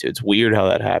wanted to. It's weird how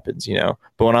that happens, you know.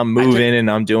 But when I'm moving and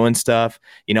I'm doing stuff,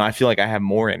 you know, I feel like I have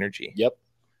more energy. Yep.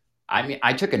 I mean,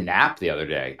 I took a nap the other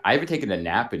day. I haven't taken a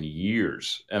nap in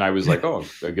years, and I was like, "Oh,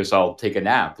 I guess I'll take a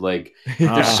nap." Like,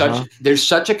 there's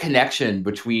such a connection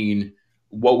between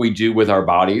what we do with our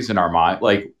bodies and our mind.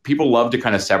 Like, people love to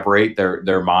kind of separate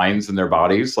their minds and their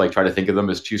bodies, like try to think of them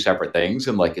as two separate things,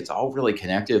 and like it's all really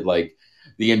connected. Like,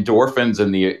 the endorphins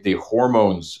and the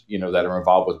hormones, you know, that are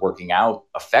involved with working out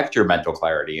affect your mental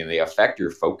clarity, and they affect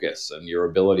your focus and your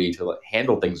ability to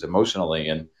handle things emotionally.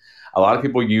 And a lot of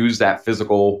people use that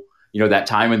physical, you know, that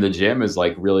time in the gym is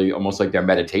like really almost like their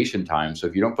meditation time. So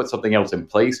if you don't put something else in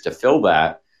place to fill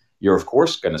that, you're of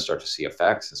course going to start to see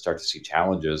effects and start to see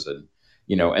challenges. And,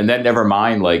 you know, and then never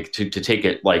mind, like to take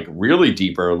it like really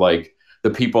deeper, like the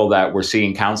people that were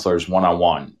seeing counselors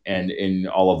one-on-one and in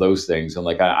all of those things. And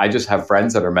like, I just have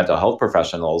friends that are mental health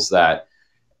professionals that,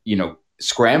 you know,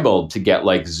 scrambled to get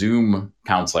like Zoom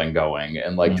counseling going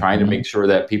and like trying to make sure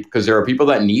that people, because there are people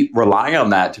that rely on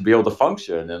that to be able to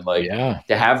function, and like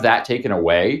to have that taken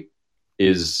away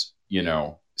is, you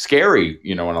know, scary,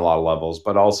 you know, on a lot of levels,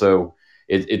 but also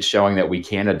it's showing that we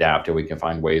can adapt and we can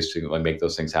find ways to like make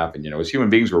those things happen. You know, as human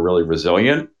beings, we're really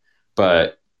resilient,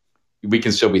 but we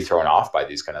can still be thrown off by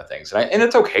these kind of things. And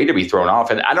it's okay to be thrown off.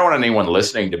 And I don't want anyone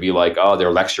listening to be like, oh,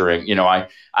 they're lecturing, you know, I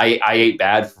ate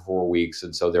bad for 4 weeks,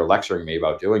 and so they're lecturing me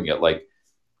about doing it. Like,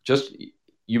 just,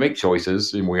 you make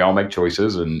choices, and we all make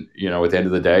choices. And, you know, at the end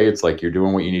of the day, it's like, you're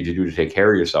doing what you need to do to take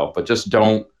care of yourself, but just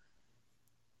don't,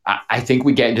 I think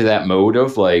we get into that mode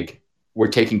of like, we're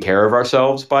taking care of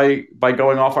ourselves by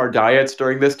going off our diets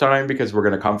during this time because we're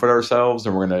going to comfort ourselves,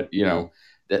 and we're going to, you know,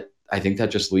 that I think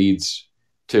that just leads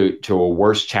to a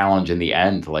worse challenge in the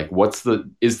end. Like,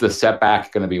 is the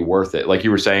setback going to be worth it? Like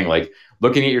you were saying, like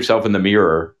looking at yourself in the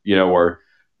mirror, you know, or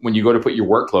when you go to put your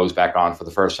work clothes back on for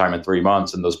the first time in 3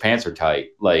 months and those pants are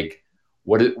tight, like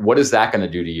what is that going to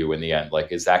do to you in the end?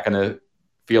 Like, is that going to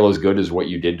feel as good as what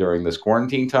you did during this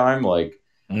quarantine time? Like,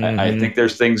 I think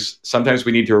there's things sometimes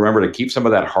we need to remember to keep some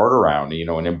of that heart around, you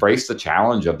know, and embrace the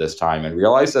challenge of this time and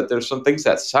realize that there's some things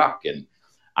that suck. And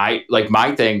I like,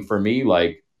 my thing for me,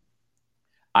 like,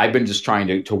 I've been just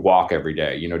trying to walk every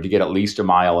day, you know, to get at least a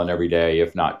mile in every day,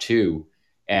 if not 2.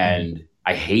 And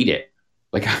I hate it.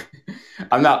 Like,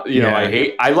 I'm not, you know,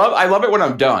 I love it when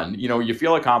I'm done, you know, you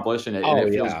feel accomplished and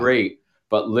it feels great.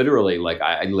 But literally, like,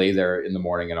 I lay there in the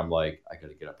morning and I'm like, I got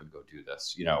to get up and go do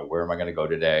this. You know, where am I going to go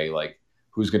today? Like,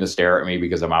 who's going to stare at me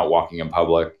because I'm out walking in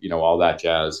public, you know, all that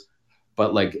jazz.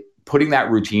 But like, putting that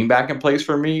routine back in place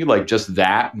for me, like just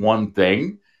that one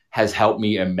thing has helped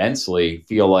me immensely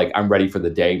feel like I'm ready for the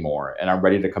day more, and I'm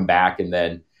ready to come back and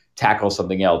then tackle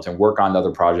something else and work on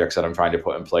other projects that I'm trying to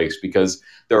put in place, because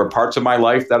there are parts of my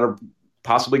life that are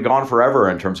possibly gone forever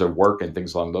in terms of work and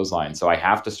things along those lines. So I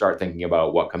have to start thinking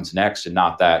about what comes next, and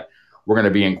not that we're going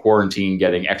to be in quarantine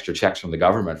getting extra checks from the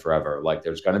government forever. Like,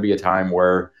 there's going to be a time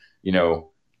where, you know,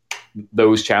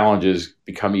 those challenges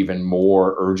become even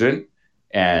more urgent,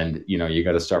 and, you know, you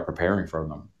got to start preparing for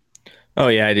them. Oh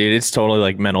yeah, dude, it's totally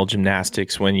like mental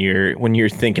gymnastics when you're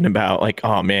thinking about like,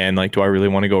 oh man, like, do I really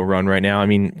want to go run right now? I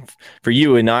mean, for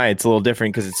you and I, it's a little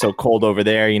different because it's so cold over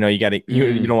there. You know, you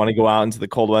don't want to go out into the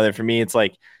cold weather. For me, it's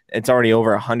like it's already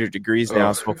over 100 degrees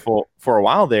now. So for a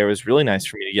while there, it was really nice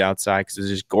for me to get outside because it was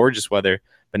just gorgeous weather.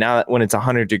 But now when it's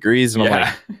 100 degrees, and I'm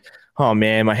like, oh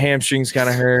man, my hamstrings kind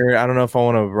of hurt. I don't know if I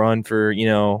want to run for, you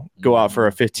know, go out for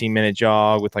a 15-minute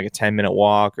jog with like a 10-minute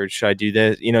walk, or should I do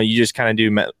this? You know, you just kind of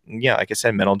do, like I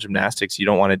said, mental gymnastics. You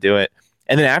don't want to do it.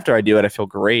 And then after I do it, I feel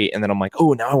great. And then I'm like,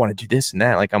 oh, now I want to do this and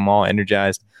that. Like, I'm all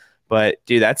energized. But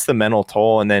dude, that's the mental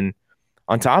toll. And then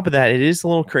on top of that, it is a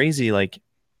little crazy. Like,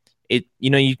 it, you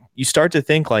know, you start to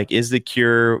think like, is the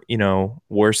cure, you know,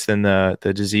 worse than the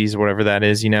disease or whatever that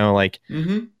is, you know, like,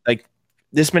 like,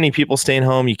 this many people staying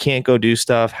home, you can't go do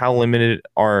stuff. How limited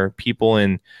are people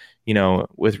in, you know,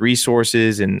 with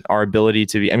resources and our ability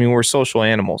to be, I mean, we're social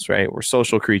animals, right? We're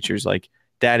social creatures. Like,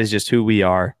 that is just who we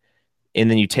are.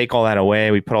 And then you take all that away,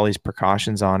 we put all these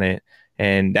precautions on it,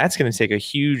 and that's going to take a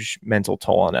huge mental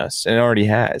toll on us. And it already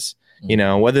has, you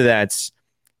know, whether that's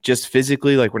just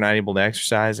physically, like we're not able to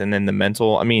exercise, and then the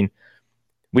mental, I mean,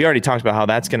 we already talked about how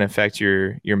that's going to affect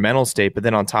your mental state. But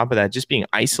then on top of that, just being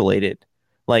isolated.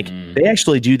 Like, they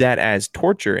actually do that as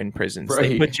torture in prisons. Right.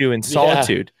 They put you in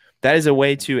solitude. That is a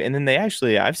way to, and then they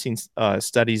actually, I've seen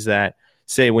studies that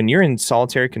say when you're in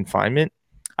solitary confinement,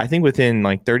 I think within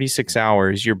like 36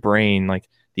 hours, your brain, like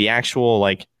the actual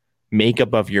like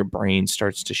makeup of your brain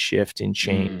starts to shift and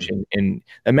change. And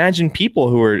imagine people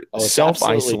who are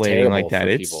self-isolating like that.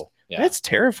 Yeah. That's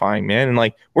terrifying, man. And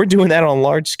like we're doing that on a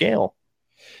large scale.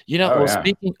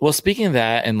 Speaking of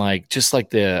that, and like just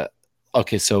like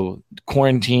okay, so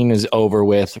quarantine is over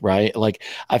with, right? Like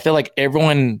I feel like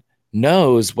everyone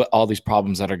knows what all these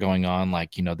problems that are going on,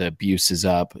 like, the abuse is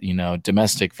up,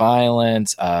 domestic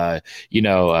violence,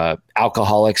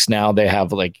 alcoholics now, they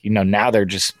have like, now they're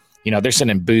just, they're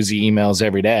sending boozy emails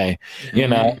every day,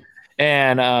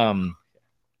 and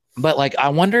but like, I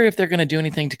wonder if they're going to do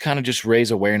anything to kind of just raise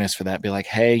awareness for that. Be like,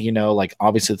 hey, like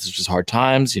obviously this was hard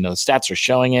times, the stats are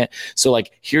showing it. So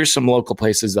like, here's some local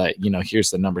places that,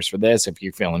 here's the numbers for this. If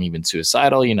you're feeling even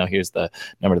suicidal, here's the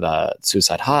number of the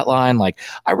suicide hotline. Like,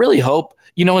 I really hope,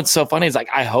 what's so funny is like,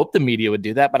 I hope the media would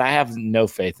do that, but I have no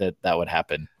faith that that would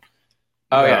happen.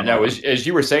 Oh yeah. No, as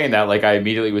you were saying that, like I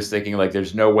immediately was thinking like,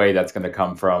 there's no way that's going to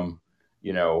come from,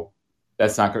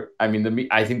 that's not good. I mean,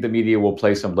 I think the media will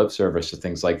play some lip service to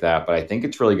things like that, but I think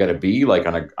it's really going to be like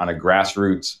on a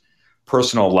grassroots,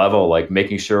 personal level, like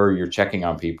making sure you're checking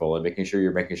on people and making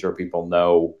sure people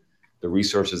know the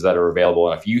resources that are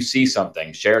available. And if you see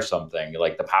something, share something.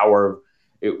 Like the power of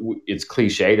it's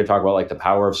cliche to talk about like the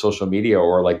power of social media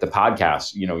or like the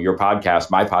podcast. Your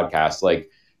podcast, my podcast, like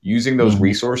using those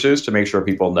resources to make sure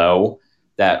people know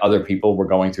that other people were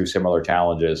going through similar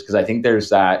challenges. Because I think there's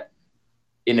that.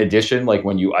 In addition, like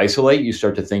when you isolate, you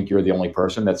start to think you're the only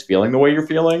person that's feeling the way you're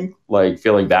feeling, like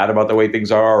feeling bad about the way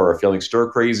things are or feeling stir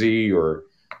crazy or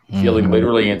feeling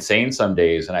literally insane some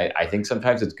days. And I think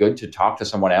sometimes it's good to talk to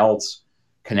someone else,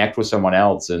 connect with someone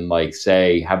else and like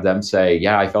have them say,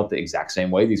 yeah, I felt the exact same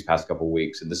way these past couple of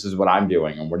weeks. And this is what I'm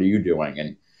doing. And what are you doing?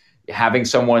 And having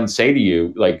someone say to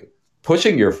you, like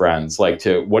pushing your friends, like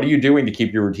to what are you doing to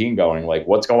keep your routine going? Like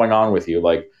what's going on with you?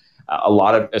 Like, a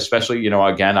lot of, especially,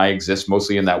 again, I exist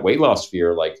mostly in that weight loss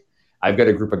sphere. Like I've got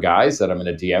a group of guys that I'm in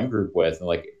a DM group with, and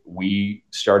like we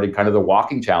started kind of the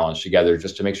walking challenge together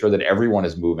just to make sure that everyone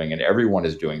is moving and everyone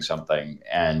is doing something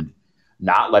and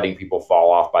not letting people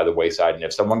fall off by the wayside. And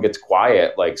if someone gets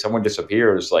quiet, like someone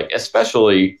disappears, like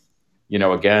especially,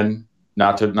 again,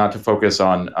 not to focus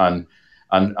on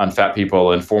fat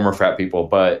people and former fat people,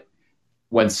 but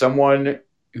when someone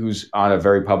who's on a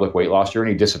very public weight loss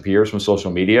journey disappears from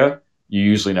social media, you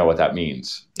usually know what that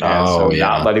means. And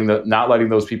not letting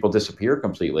those people disappear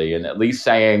completely, and at least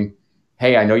saying,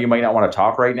 hey, I know you might not want to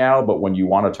talk right now, but when you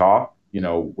want to talk,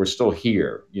 we're still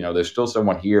here. There's still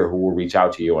someone here who will reach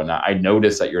out to you. And I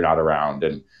notice that you're not around.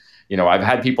 And, I've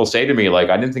had people say to me, like,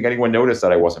 I didn't think anyone noticed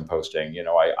that I wasn't posting.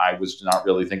 I was not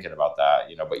really thinking about that,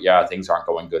 but yeah, things aren't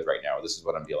going good right now. This is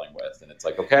what I'm dealing with. And it's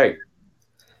like, okay.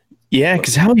 Yeah,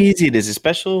 because how easy it is,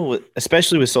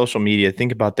 especially with social media.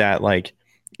 Think about that. Like,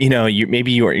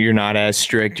 you're not as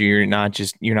strict, or you're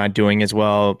not doing as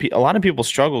well. A lot of people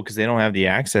struggle because they don't have the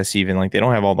access. Even like they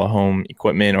don't have all the home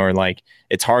equipment, or like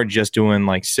it's hard just doing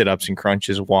like sit-ups and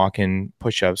crunches, walking,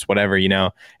 push-ups, whatever.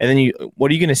 And then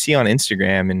what are you going to see on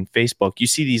Instagram and Facebook? You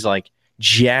see these like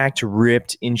jacked,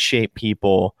 ripped, in shape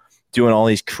people doing all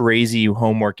these crazy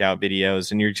home workout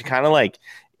videos, and you're just kind of like,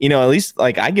 at least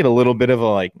like I get a little bit of a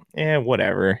like,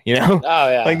 whatever, Oh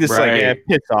yeah. like this right. like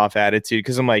piss off attitude,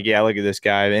 because I'm like, yeah, look at this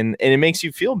guy, and it makes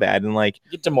you feel bad and like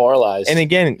you get demoralized. And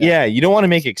again, you don't want to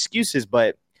make excuses,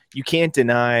 but you can't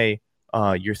deny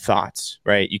your thoughts,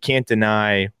 right? You can't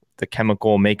deny the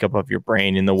chemical makeup of your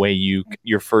brain and the way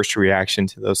your first reaction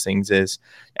to those things is.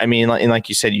 I mean, and like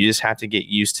you said, you just have to get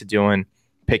used to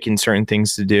picking certain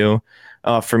things to do.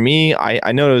 For me,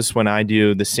 I notice when I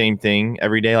do the same thing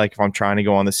every day, like if I'm trying to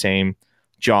go on the same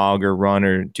jog or run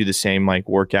or do the same like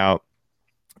workout,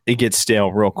 it gets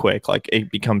stale real quick. Like it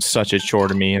becomes such a chore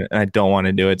to me, and I don't want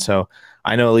to do it. So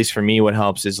I know at least for me, what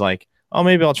helps is like, oh,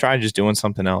 maybe I'll try just doing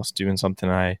something else, doing something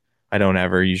I don't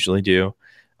ever usually do.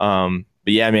 But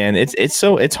yeah, man,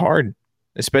 it's hard,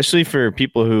 especially for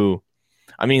people who,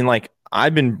 I mean, like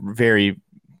I've been very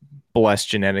blessed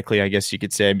genetically, I guess you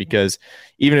could say, because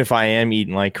even if I am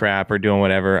eating like crap or doing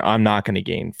whatever, I'm not going to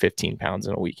gain 15 pounds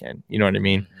in a weekend. You know what I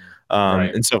mean?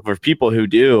 Right. And so for people who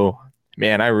do,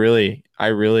 man, I really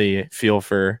feel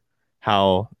for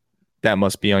how that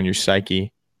must be on your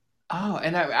psyche. Oh,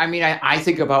 and I mean, I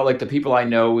think about like the people I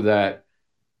know that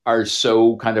are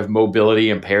so kind of mobility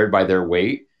impaired by their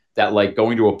weight that like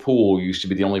going to a pool used to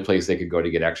be the only place they could go to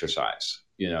get exercise,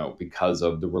 because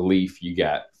of the relief you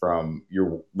get from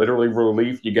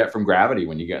gravity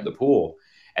when you get in the pool,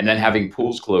 and then having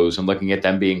pools closed and looking at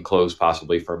them being closed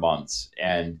possibly for months.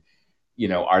 And,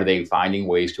 are they finding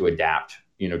ways to adapt,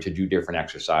 to do different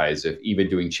exercise? If even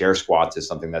doing chair squats is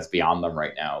something that's beyond them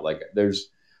right now, like there's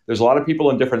there's a lot of people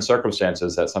in different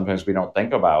circumstances that sometimes we don't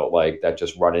think about, like that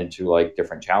just run into like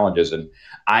different challenges. And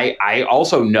I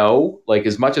also know, like,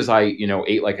 as much as I,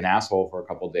 ate like an asshole for a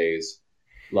couple of days,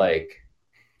 like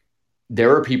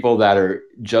there are people that are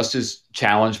just as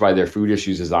challenged by their food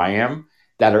issues as I am,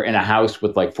 that are in a house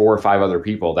with like 4 or 5 other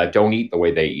people that don't eat the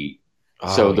way they eat.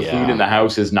 So the food in the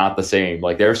house is not the same.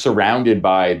 Like they're surrounded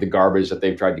by the garbage that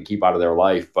they've tried to keep out of their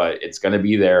life, but it's going to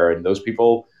be there. And those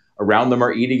people around them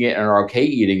are eating it and are okay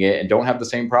eating it and don't have the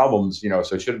same problems,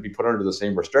 so it shouldn't be put under the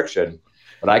same restriction.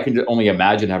 But I can only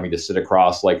imagine having to sit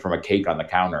across like from a cake on the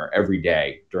counter every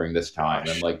day during this time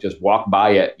and like just walk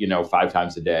by it, 5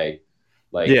 times a day.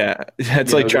 Like, yeah,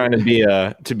 that's like trying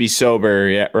to be sober,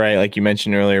 yeah, right? Like you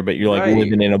mentioned earlier, but you're like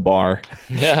living in a bar.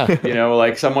 Yeah,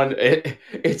 like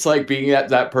it's like being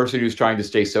that person who's trying to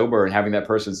stay sober and having that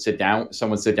person sit down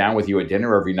with you at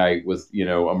dinner every night with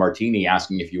a martini,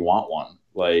 asking if you want one.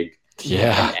 Like,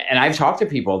 yeah. And I've talked to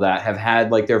people that have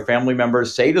had like their family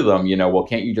members say to them, well,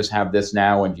 can't you just have this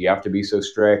now? And do you have to be so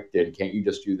strict? And can't you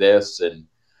just do this? And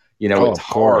it's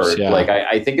hard. Yeah. Like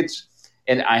I think it's.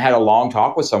 And I had a long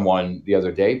talk with someone the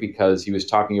other day because he was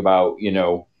talking about,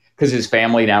 because his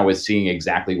family now is seeing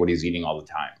exactly what he's eating all the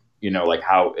time, like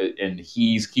how, and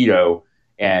he's keto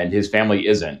and his family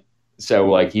isn't. So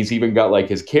like, he's even got like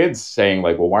his kids saying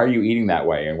like, well, why are you eating that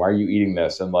way? And why are you eating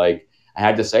this? And like, I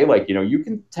had to say like, you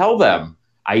can tell them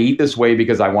I eat this way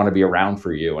because I want to be around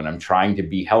for you and I'm trying to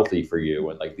be healthy for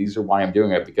you. And like, these are why I'm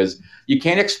doing it, because you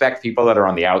can't expect people that are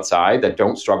on the outside that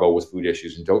don't struggle with food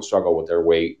issues and don't struggle with their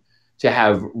weight to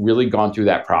have really gone through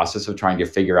that process of trying to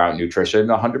figure out nutrition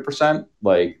 100%.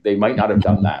 Like they might not have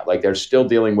done that. Like they're still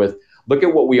dealing with, look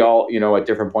at what we all, at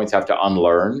different points have to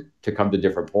unlearn to come to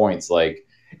different points. Like,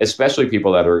 especially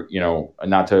people that are,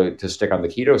 not to stick on the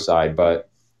keto side, but,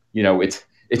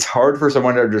 it's hard for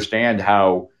someone to understand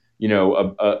how,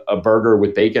 a burger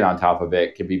with bacon on top of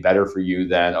it can be better for you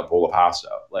than a bowl of pasta.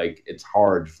 Like it's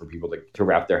hard for people to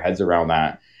wrap their heads around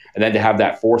that. And then to have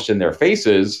that forced in their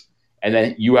faces, and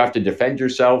then you have to defend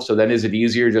yourself. So then is it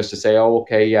easier just to say, oh,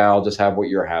 okay, yeah, I'll just have what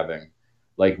you're having?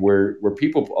 Like we're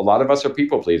people, a lot of us are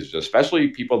people pleasers, especially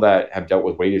people that have dealt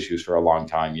with weight issues for a long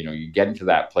time. You get into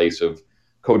that place of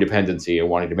codependency and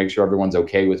wanting to make sure everyone's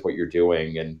okay with what you're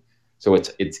doing. And so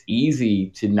it's easy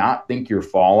to not think you're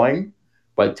falling,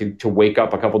 but to wake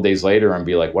up a couple of days later and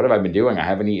be like, what have I been doing? I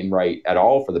haven't eaten right at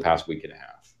all for the past week and a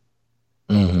half.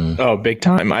 Mm-hmm. Oh, big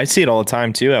time. I see it all the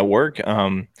time too at work.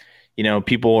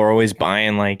 People are always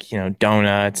buying like,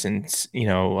 donuts and,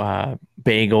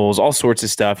 bagels, all sorts of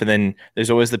stuff. And then there's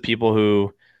always the people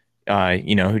who,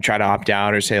 who try to opt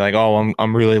out or say like, oh,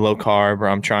 I'm really low carb, or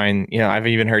I'm trying, I've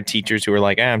even heard teachers who are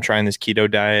like, I'm trying this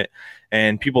keto diet,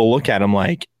 and people look at them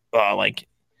like, that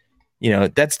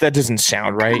doesn't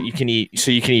sound right. You can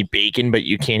eat bacon, but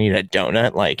you can't eat a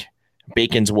donut. Like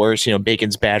bacon's worse,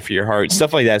 bacon's bad for your heart,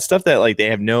 stuff like that, stuff that like they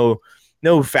have no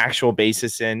factual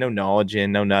basis in, no knowledge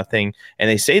in, no nothing. And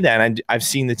they say that, and I've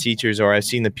seen the teachers or I've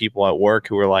seen the people at work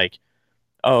who are like,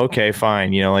 oh, okay,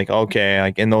 fine.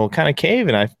 Okay. And they'll kind of cave.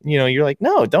 And you're like,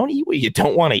 no, don't eat what you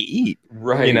don't want to eat.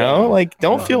 Right.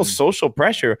 Don't feel social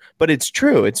pressure, but it's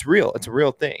true. It's real. It's a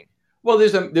real thing. Well,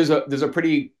 there's a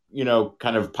pretty,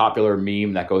 kind of popular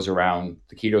meme that goes around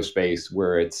the keto space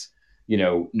where it's,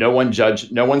 no one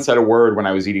said a word when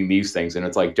I was eating these things. And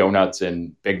it's like donuts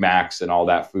and Big Macs and all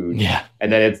that food. Yeah.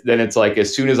 And then it's like,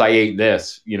 as soon as I ate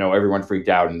this, everyone freaked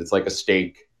out, and it's like a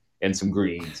steak and some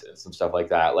greens and some stuff like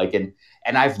that. Like,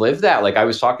 and I've lived that. Like I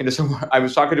was talking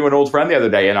to an old friend the other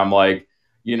day, and I'm like,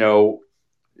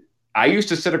 I used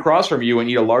to sit across from you and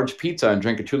eat a large pizza and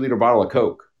drink a 2-liter bottle of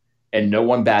Coke, and no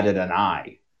one batted an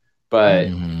eye. But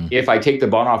if I take the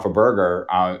bun off a burger,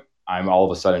 I'm all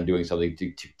of a sudden doing something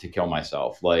to kill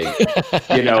myself. Like,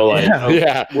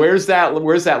 where's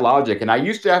that logic? And I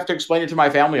used to have to explain it to my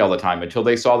family all the time until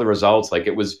they saw the results. Like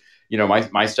it was,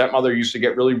 my stepmother used to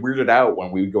get really weirded out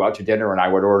when we would go out to dinner and I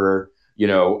would order,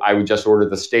 I would just order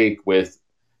the steak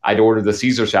I'd order the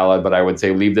Caesar salad, but I would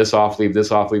say, leave this off, leave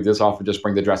this off, leave this off, and just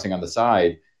bring the dressing on the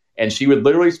side. And she would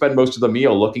literally spend most of the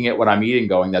meal looking at what I'm eating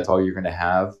going, that's all you're going to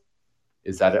have?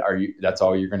 That's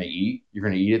all you're going to eat? You're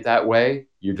going to eat it that way?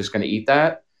 You're just going to eat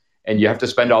that? And you have to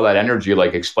spend all that energy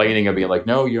like explaining and being like,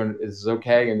 no, this is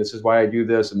okay. And this is why I do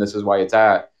this. And this is why it's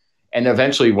at. And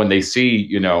eventually when they see,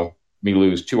 me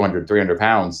lose 200, 300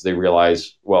 pounds, they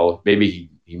realize, well, maybe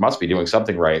he must be doing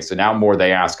something right. So now more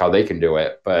they ask how they can do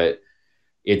it. But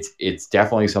it's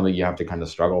definitely something you have to kind of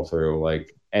struggle through.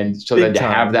 Like, and so Big then to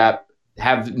time.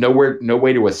 have no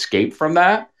way to escape from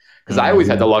that. Because I always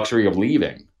had the luxury of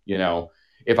leaving.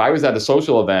 If I was at a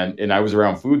social event and I was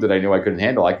around food that I knew I couldn't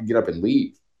handle, I could get up and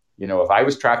leave. If I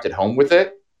was trapped at home with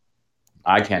it,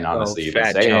 I can't honestly even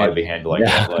fat say how chance. I'd be handling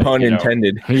Yeah, it. Like, Pun you know,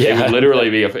 intended.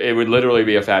 it would literally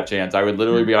be a fat chance. I would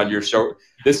literally be on your show.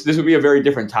 This would be a very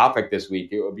different topic this week.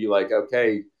 It would be like,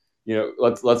 okay, you know,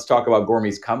 let's talk about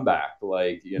Gormy's comeback.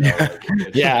 Like, you know,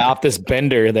 like Yeah, off this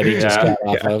bender that he just Yeah. got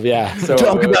off of. Yeah. So,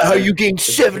 Talk about how you gained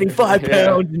 75 Yeah.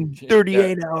 pounds in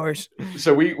 38 hours.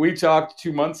 So we talked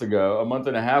 2 months ago, a month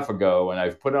and a half ago, and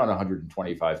I've put on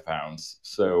 125 pounds.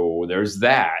 So there's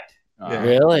that.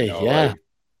 Really? You know, Yeah. like,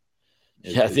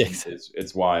 Yeah,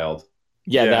 it's wild.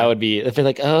 Yeah, Yeah. that would be. If you're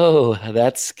like, oh,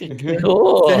 that's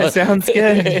cool. That sounds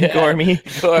good, Yeah. Gormy.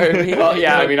 Gormy. Well,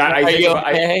 yeah, I mean, I Are think you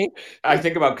about, okay? I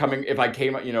think about coming if I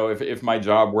came, you know, if my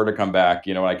job were to come back,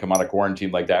 you know, and I come out of quarantine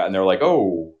like that, and they're like,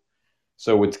 oh,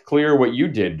 so it's clear what you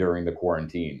did during the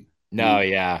quarantine. No,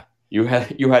 yeah. You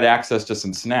had access to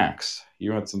some snacks.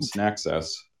 You had some snack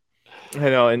access. I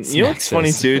know, and you know what's funny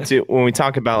Snackses. too, when we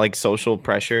talk about like social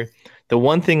pressure, the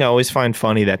one thing I always find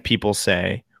funny that people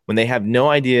say when they have no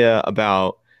idea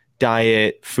about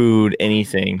diet, food,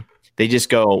 anything, they just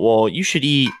go, well, you should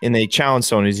eat, and they challenge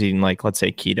someone who's eating like, let's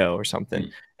say keto or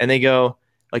something. And they go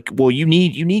like, well, you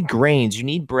need grains, you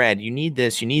need bread, you need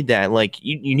this, you need that. Like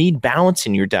you need balance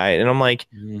in your diet. And I'm like,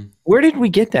 where did we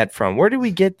get that from? Where did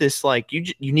we get this? Like you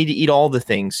need to eat all the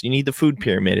things. You need the food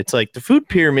pyramid. It's like the food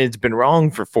pyramid's been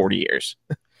wrong for 40 years.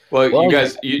 Well, Well, you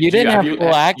guys, you didn't have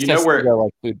full access you know where, to the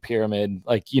like food pyramid.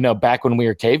 Like, you know, back when we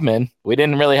were cavemen, we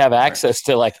didn't really have access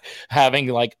to like having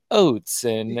like oats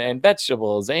and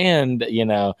vegetables and, you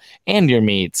know, and your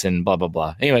meats and blah, blah,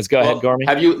 blah. Anyways, go ahead, Gormy.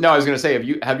 I was going to say,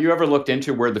 have you ever looked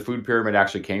into where the food pyramid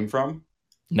actually came from?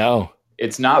 No.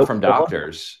 It's not from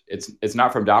doctors. It's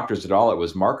not from doctors at all. It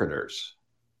was marketers.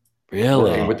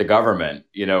 Really? Working with the government.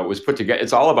 You know, it was put together.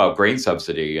 It's all about grain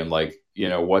subsidy and like, you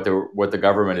know, what the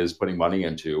government is putting money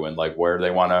into and like where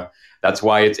they want to. That's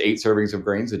why it's 8 servings of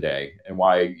grains a day, and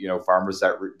why, you know, farmers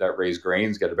that raise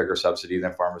grains get a bigger subsidy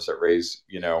than farmers that raise,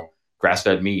 you know,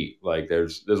 grass-fed meat. Like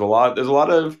there's a lot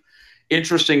of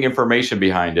interesting information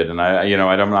behind it, and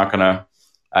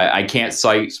I can't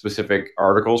cite specific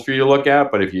articles for you to look at,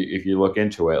 but if you look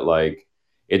into it, like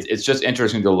it's just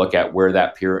interesting to look at where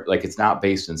that like it's not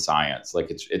based in science, like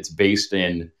it's based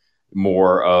in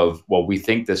more of, well, we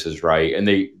think this is right. And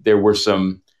there were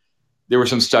some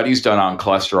studies done on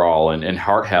cholesterol and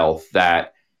heart health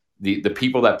that the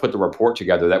people that put the report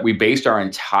together that we based our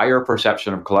entire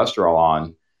perception of cholesterol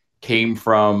on came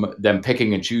from them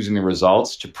picking and choosing the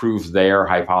results to prove their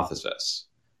hypothesis.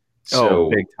 So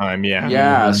big time. Yeah.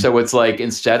 yeah. Mhm. So it's like,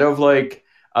 instead of like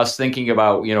us thinking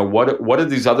about, you know, what did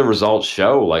these other results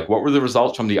show? Like, what were the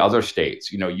results from the other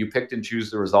states? You know, you picked and choose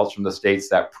the results from the states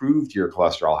that proved your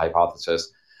cholesterol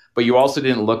hypothesis, but you also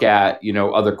didn't look at, you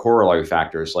know, other corollary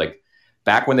factors. Like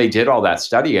back when they did all that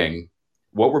studying,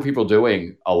 what were people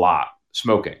doing? A lot.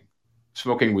 Smoking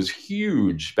was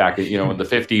huge back in, you know, in the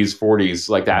 50s, 40s,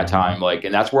 like that time. Like,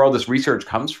 and that's where all this research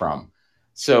comes from.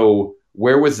 So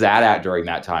where was that at during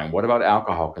that time? What about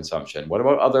alcohol consumption? What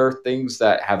about other things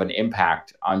that have an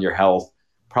impact on your health,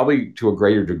 probably to a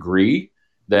greater degree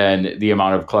than the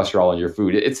amount of cholesterol in your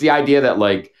food? It's the idea that,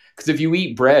 like, because if you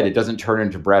eat bread, it doesn't turn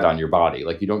into bread on your body.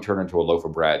 Like, you don't turn into a loaf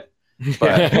of bread.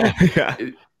 But Yeah.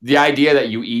 the idea that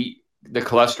you eat the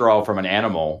cholesterol from an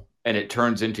animal and it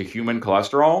turns into human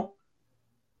cholesterol,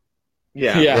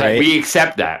 Yeah. Right. we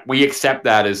accept that. We accept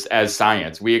that as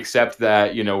science. We accept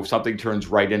that, you know, something turns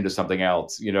right into something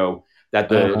else. You know, that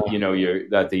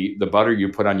the butter you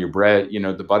put on your bread, you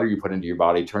know, the butter you put into your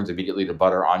body turns immediately to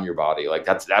butter on your body. Like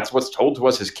that's what's told to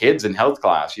us as kids in health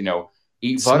class. You know,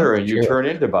 eat butter and you turn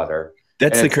into butter.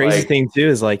 That's And the it's crazy like- thing too,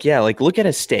 is like, yeah, like look at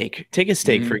a steak. Take a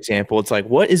steak, for example. It's like,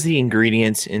 what is the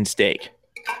ingredients in steak?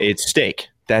 It's steak.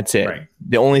 That's it. Right.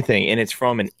 The only thing, and it's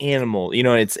from an animal. You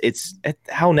know, it's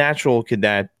how natural could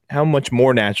that? How much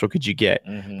more natural could you get?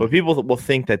 Mhm. But people will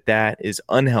think that is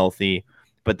unhealthy,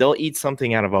 but they'll eat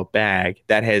something out of a bag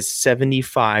that has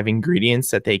 75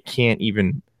 ingredients that they can't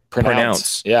even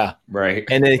pronounce. Yeah. Right.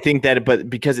 And they think that, but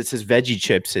because it says veggie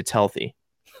chips, it's healthy.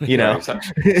 You know,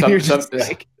 Right. You're just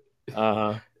like,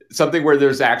 Uh-huh. Something where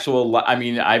there's actual. I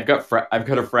mean, I've got a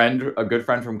good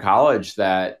friend from college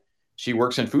that she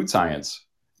works in food science.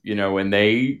 You know, and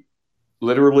they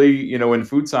literally, you know, in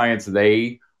food science,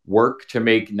 they work to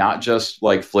make not just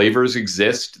like flavors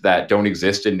exist that don't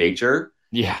exist in nature,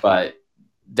 Yeah. but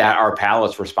that our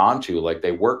palates respond to. Like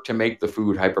they work to make the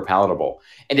food hyper palatable.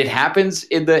 And it happens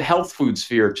in the health food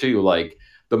sphere too. Like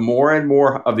the more and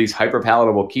more of these hyper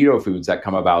palatable keto foods that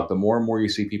come about, the more and more you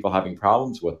see people having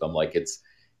problems with them. Like it's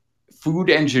food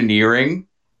engineering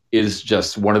is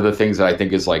just one of the things that I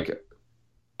think is like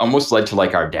almost led to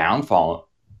like our downfall.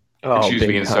 Excuse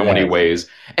me, in so many ways.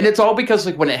 And it's all because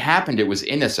like when it happened, it was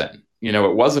innocent.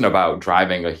 it wasn't about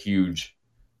driving a huge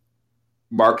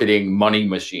marketing money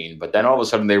machine. But then all of a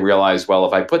sudden they realized, well,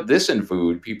 if I put this in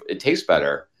food, it tastes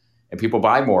better and people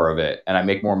buy more of it and I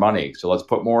make more money. So let's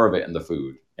put more of it in the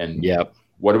food. And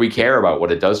what do we care about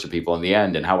what it does to people in the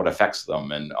end and how it affects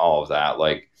them and all of that?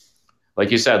 Like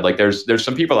you said, like there's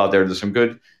some people out there, there's some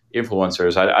good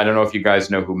influencers. I don't know if you guys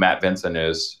know who Matt Vincent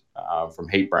is from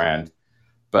Hate Brand,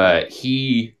 but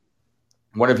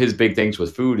one of his big things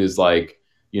with food is like,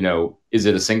 is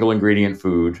it a single ingredient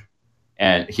food?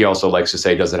 And he also likes to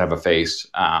say, does it have a face?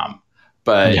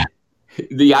 But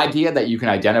the idea that you can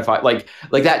identify, like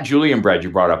that Julian bread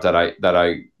you brought up that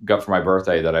I got for my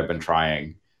birthday that I've been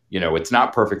trying, it's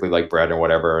not perfectly like bread or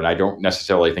whatever. And I don't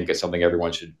necessarily think it's something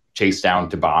everyone should chase down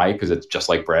to buy because it's just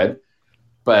like bread.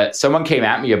 But someone came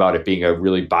at me about it being a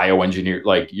really bioengineered,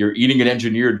 like you're eating an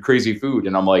engineered crazy food.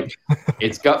 And I'm like,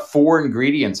 it's got 4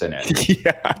 ingredients in it.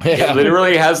 It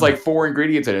literally has like 4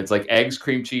 ingredients in it. It's like eggs,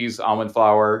 cream cheese, almond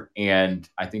flour, and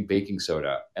I think baking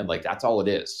soda. And like, that's all it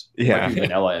is. Yeah. Might be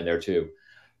vanilla in there too.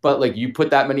 But like you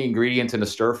put that many ingredients in a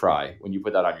stir fry when you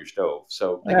put that on your stove.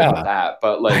 So think about that.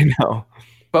 But like, I know.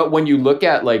 But when you look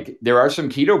at like, there are some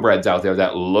keto breads out there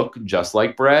that look just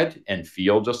like bread and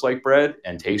feel just like bread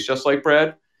and taste just like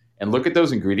bread. And look at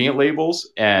those ingredient labels.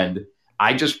 And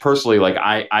I just personally, like,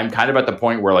 I'm kind of at the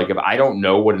point where like, if I don't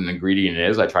know what an ingredient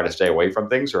is, I try to stay away from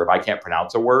things. Or if I can't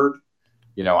pronounce a word,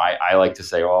 I like to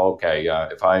say, oh, okay,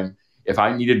 if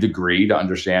I need a degree to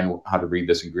understand how to read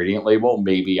this ingredient label,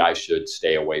 maybe I should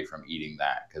stay away from eating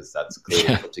that because that's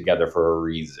clearly put together for a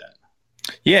reason.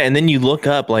 Yeah, and then you look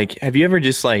up, like, have you ever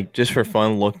just for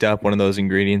fun looked up one of those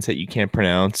ingredients that you can't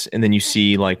pronounce, and then you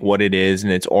see like what it is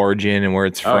and its origin and where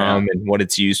it's from and what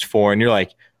it's used for, and you're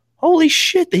like, holy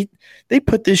shit, they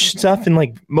put this stuff in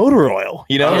like motor oil,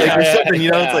 or something,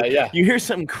 it's like you hear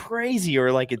something crazy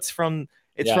or like it's from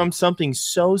something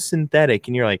so synthetic,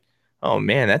 and you're like, oh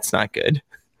man, that's not good.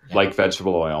 Like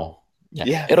vegetable oil.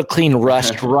 Yeah. It'll clean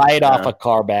rust right off a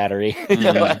car battery.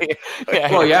 Well,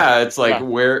 it's like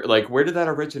where did that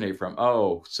originate from?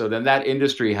 Oh, so then that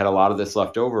industry had a lot of this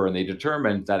left over and they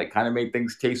determined that it kind of made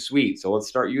things taste sweet. So let's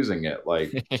start using it.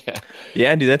 Like,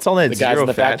 dude, that's all that the guys in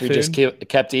the factory food. just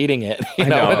kept eating it.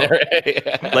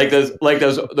 Like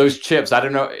those chips. I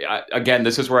don't know. Again,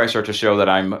 this is where I start to show that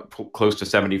I'm close to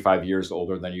 75 years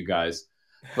older than you guys.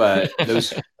 But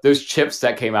those chips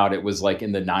that came out, it was like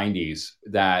in the 90s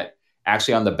that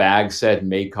actually on the bag said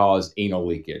may cause anal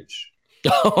leakage.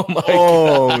 Oh my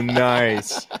God.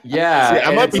 Nice. Yeah. See,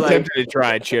 I might be tempted to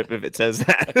try a chip if it says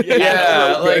that.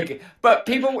 Yeah. But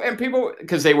people,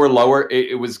 because they were lower,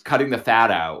 it was cutting the fat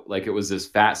out. Like it was this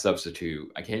fat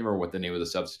substitute. I can't remember what the name of the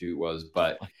substitute was,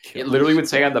 but it literally would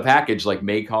say on the package, like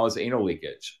may cause anal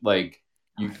leakage. Like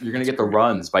you're going to get the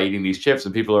runs by eating these chips.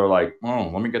 And people are like, oh,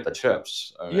 let me get the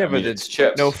chips. But it's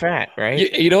chips. No fat,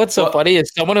 right? You know what's so funny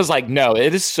is someone was like, no,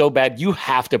 it is so bad. You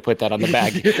have to put that on the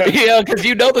bag. Because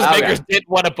those makers didn't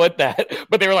want to put that.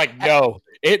 But they were like, no,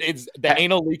 it's the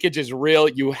anal leakage is real.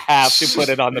 You have to put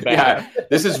it on the bag. Yeah,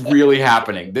 this is really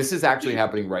happening. This is actually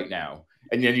happening right now.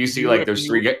 And then you see like there's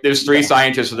three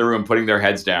scientists in the room putting their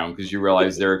heads down because you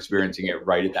realize they're experiencing it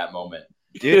right at that moment.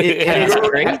 Dude, it's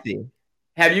crazy.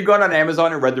 Have you gone on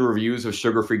Amazon and read the reviews of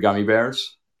sugar-free gummy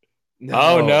bears? No.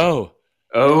 Oh, no.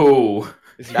 Oh,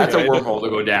 that's a wormhole to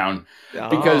go down.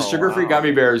 Because sugar-free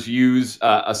gummy bears use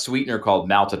a sweetener called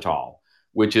maltitol,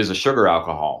 which is a sugar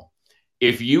alcohol.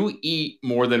 If you eat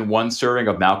more than 1 serving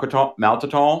of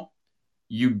maltitol,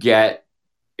 you get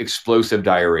explosive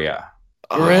diarrhea.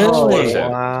 Really?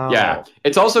 Wow. Yeah.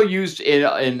 It's also used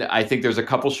in I think there's a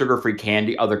couple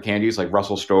sugar-free other candies like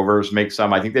Russell Stover's make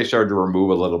some. I think they started to remove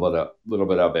a little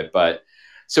bit of it. But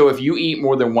so if you eat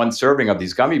more than 1 serving of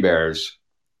these gummy bears,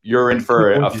 you're in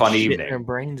for a fun evening. Their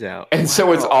brains out. And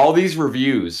so it's all these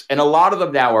reviews. And a lot of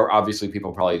them now are obviously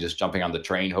people probably just jumping on the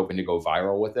train hoping to go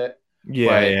viral with it.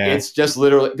 But it's just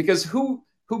literally because who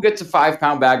gets a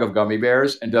 5-pound bag of gummy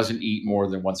bears and doesn't eat more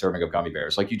than 1 serving of gummy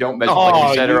bears? Like you don't measure, like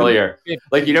you said earlier,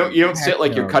 like you don't sit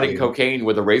like you're cutting cocaine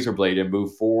with a razor blade and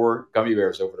move 4 gummy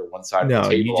bears over to one side of the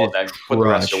table and then put the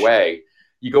rest away.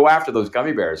 You go after those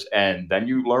gummy bears and then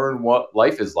you learn what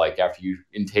life is like after you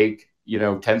intake,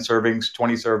 10 servings,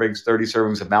 20 servings, 30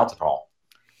 servings of maltitol.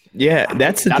 Yeah,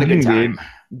 that's the Not thing, a good time. dude.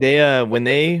 They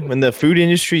when the food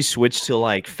industry switched to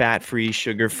like fat-free,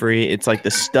 sugar-free, it's like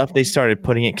the stuff they started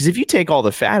putting in. Because if you take all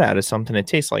the fat out of something, it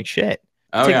tastes like shit.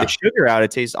 Take the sugar out,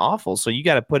 it tastes awful. So you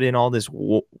got to put in all this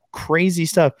crazy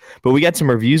stuff. But we got some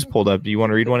reviews pulled up. Do you want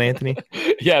to read one, Anthony?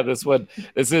 Yeah, this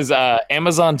is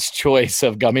Amazon's choice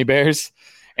of gummy bears,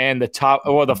 and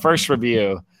the first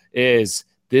review is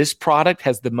This product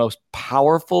has the most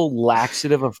powerful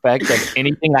laxative effect of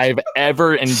anything I've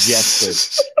ever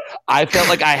ingested. I felt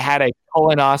like I had a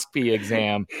colonoscopy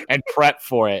exam and prep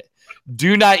for it.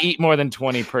 Do not eat more than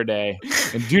 20 per day,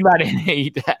 and do not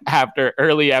eat after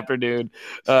early afternoon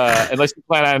unless you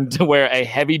plan on to wear a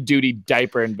heavy duty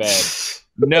diaper in bed.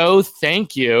 No,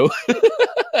 thank you.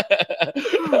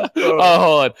 Hold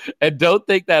on, and don't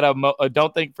think that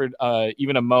don't think for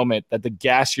even a moment that the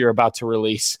gas you're about to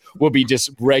release will be just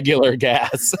regular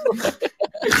gas.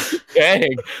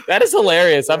 Dang, that is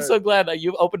hilarious. I'm so glad that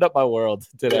you've opened up my world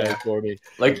today for me.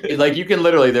 Like you can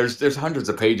literally there's hundreds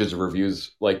of pages of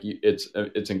reviews. Like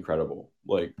it's incredible.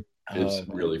 Like it's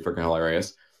really freaking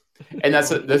hilarious. And that's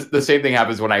the same thing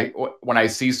happens when I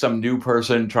see some new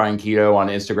person trying keto on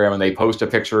Instagram and they post a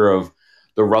picture of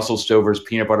the Russell Stover's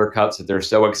peanut butter cups that they're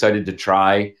so excited to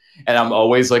try, and I'm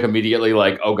always like immediately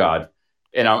like, oh God,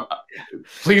 and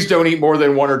please don't eat more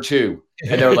than 1 or 2.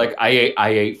 And they're like, I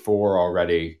ate 4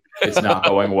 already. It's not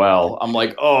going well. I'm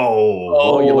like,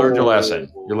 well, you learned your lesson.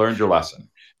 You learned your lesson.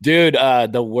 Dude,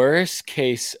 the worst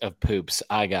case of poops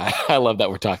I got. I love that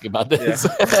we're talking about this.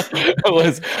 Yeah.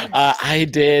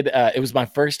 It was my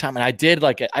first time, and I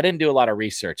didn't do a lot of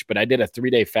research, but I did a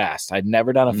 3-day fast. I'd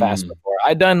never done a fast before.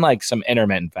 I'd done like some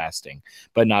intermittent fasting,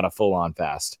 but not a full on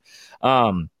fast.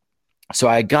 So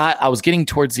I was getting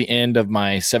towards the end of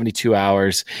my 72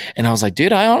 hours, and I was like,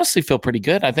 dude, I honestly feel pretty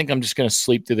good. I think I'm just going to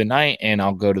sleep through the night, and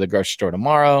I'll go to the grocery store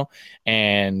tomorrow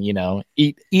and,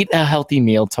 eat a healthy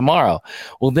meal tomorrow.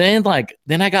 Well, then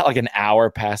I got like an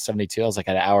hour past 72. I was like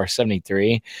at hour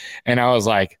 73, and I was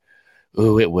like,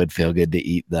 ooh, it would feel good to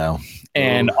eat though.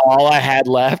 And all I had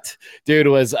left, dude,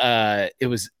 was it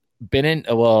was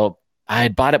I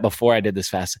had bought it before I did this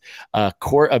fast. A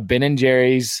quart of Ben &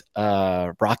 Jerry's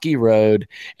Rocky Road,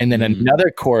 and then another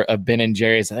quart of Ben &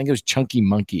 Jerry's. I think it was Chunky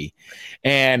Monkey.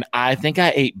 And I think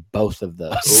I ate both of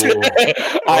those.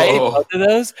 I ate both of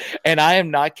those, and I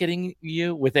am not kidding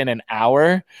you. Within an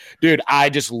hour, dude, I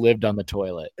just lived on the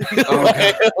toilet.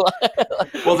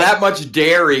 Well, that much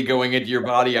dairy going into your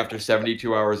body after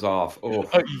 72 hours off.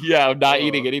 Yeah, I'm not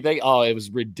eating anything. Oh, it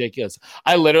was ridiculous.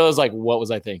 I literally was like, what was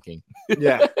I thinking?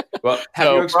 Yeah. Well,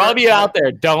 for all of you out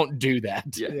there, don't do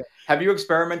that. Yeah. Have you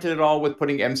experimented at all with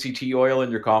putting MCT oil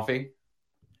in your coffee?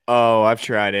 Oh, I've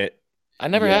tried it. I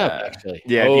never have actually.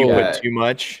 Yeah, if you put too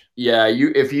much. Yeah,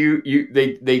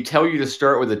 they tell you to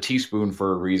start with a teaspoon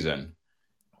for a reason,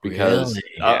 because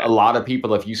a lot of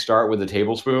people, if you start with a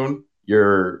tablespoon,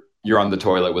 you're on the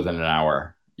toilet within an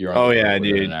hour. Dude.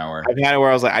 An hour. I've had it where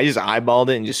I was like, I just eyeballed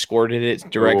it and just squirted it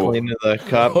directly into the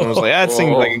cup. And I was like, that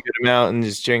seems like a good amount, and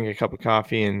just drink a cup of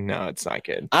coffee. And no, it's not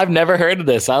good. I've never heard of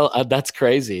this. That's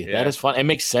crazy. Yeah. That is fun. It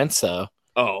makes sense though.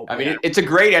 I mean, it's a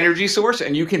great energy source,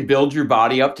 and you can build your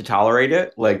body up to tolerate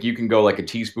it. Like you can go like a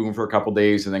teaspoon for a couple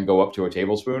days and then go up to a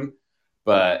tablespoon.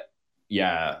 But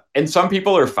yeah, and some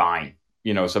people are fine.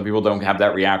 Some people don't have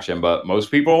that reaction, but most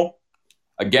people,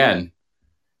 again,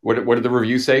 what did the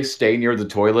review say? Stay near the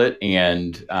toilet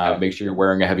and make sure you're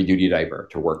wearing a heavy duty diaper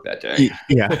to work that day.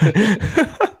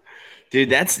 Yeah. Dude,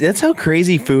 that's how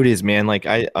crazy food is, man. Like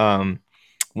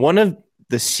one of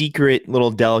the secret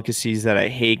little delicacies that I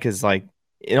hate, because like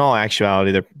in all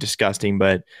actuality they're disgusting,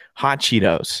 but hot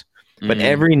Cheetos. But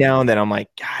every now and then I'm like,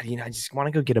 God, I just want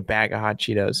to go get a bag of hot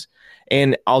Cheetos,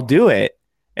 and I'll do it.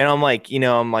 And I'm like,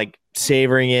 I'm like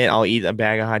savoring it. I'll eat a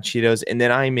bag of hot Cheetos, and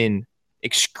then I'm in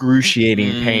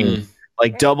excruciating pain,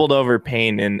 like doubled over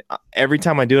pain. And every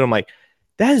time I do it, I'm like,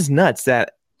 that is nuts.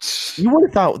 That you would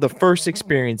have thought the first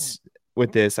experience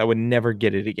with this, I would never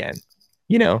get it again,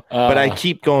 but I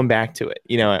keep going back to it,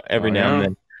 every now and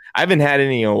then. I haven't had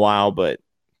any in a while, but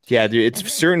yeah, dude,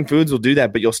 it's certain foods will do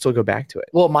that, but you'll still go back to it.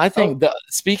 Well, my thing,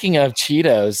 speaking of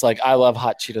Cheetos, like I love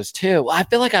hot Cheetos too. I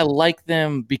feel like I like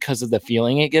them because of the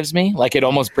feeling it gives me. Like it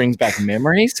almost brings back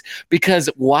memories, because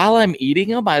while I'm eating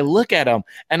them, I look at them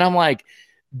and I'm like,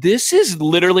 this is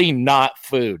literally not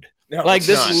food. No, like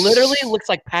this literally looks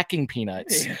like packing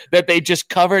peanuts that they just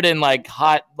covered in like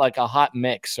a hot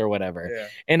mix or whatever. Yeah.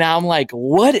 And I'm like,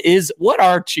 what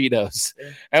are Cheetos?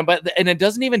 Yeah. And it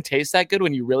doesn't even taste that good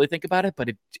when you really think about it, but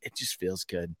it just feels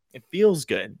good. It feels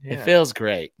good. Yeah. It feels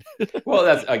great. Well,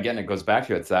 it goes back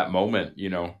to it's that moment,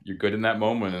 you're good in that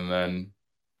moment, and then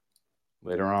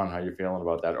later on how you're feeling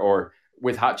about that. Or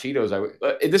with hot Cheetos,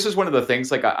 this is one of the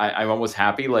things, like I'm almost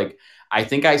happy. Like I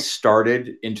think I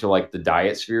started into like the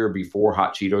diet sphere before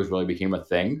hot Cheetos really became a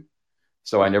thing.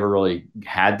 So I never really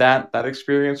had that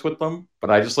experience with them, but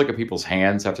I just look at people's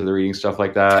hands after they're eating stuff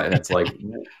like that. And it's like,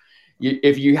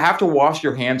 if you have to wash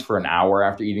your hands for an hour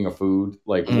after eating a food,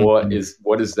 like what is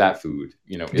that food?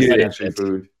 Is it actually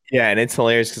food? Yeah, and it's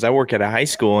hilarious because I work at a high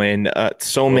school, and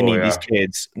so many of these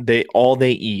kids, they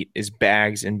eat is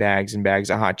bags and bags and bags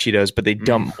of hot Cheetos, but they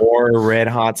dump more red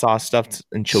hot sauce stuff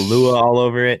and Cholula all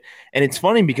over it. And it's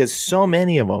funny because so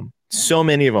many of them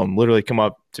literally come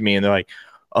up to me and they're like,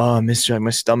 "Oh, Mister,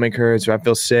 my stomach hurts, or I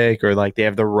feel sick," or like they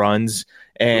have the runs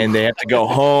and they have to go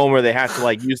home, or they have to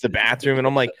like use the bathroom. And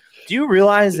I'm like, do you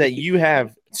realize that you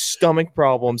have stomach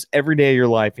problems every day of your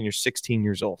life and you're 16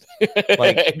 years old?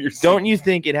 Like, don't you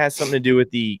think it has something to do with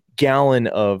the gallon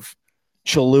of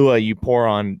Cholula you pour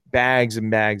on bags and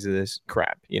bags of this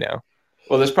crap, you know?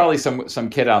 Well, there's probably some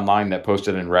kid online that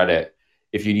posted in Reddit,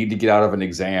 if you need to get out of an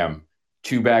exam,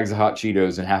 2 bags of hot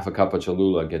Cheetos and half a cup of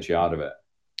Cholula get you out of it.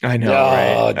 I know,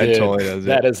 right? Dude, that totally does it.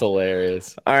 That is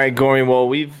hilarious. All right, Gory. Well,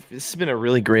 this has been a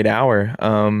really great hour.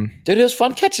 Dude, it was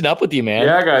fun catching up with you, man.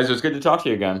 Yeah, guys, it was good to talk to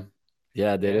you again.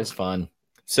 Yeah, dude, it was fun.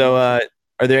 So, are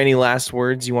there any last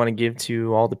words you want to give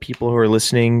to all the people who are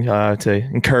listening to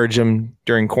encourage them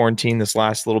during quarantine this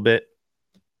last little bit?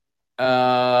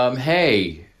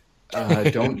 Hey,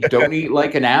 don't eat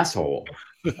like an asshole.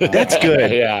 That's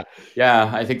good.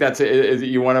 Yeah. I think that's it.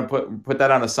 You want to put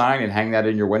that on a sign and hang that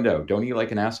in your window. Don't eat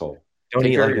like an asshole.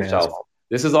 Take care of yourself.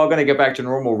 This is all going to get back to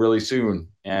normal really soon,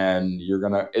 and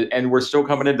we're still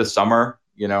coming into summer.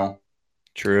 You know.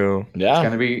 True. Yeah.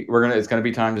 It's gonna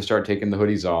be time to start taking the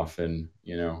hoodies off and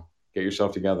get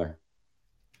yourself together.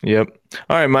 Yep.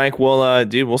 All right, Mike. Well,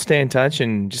 dude, we'll stay in touch,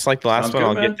 and just like the last one,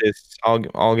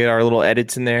 I'll get our little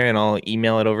edits in there, and I'll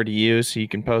email it over to you so you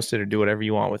can post it or do whatever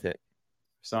you want with it.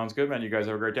 Sounds good, man. You guys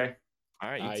have a great day. All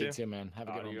right, you too, man. Have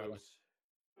a good one, brother.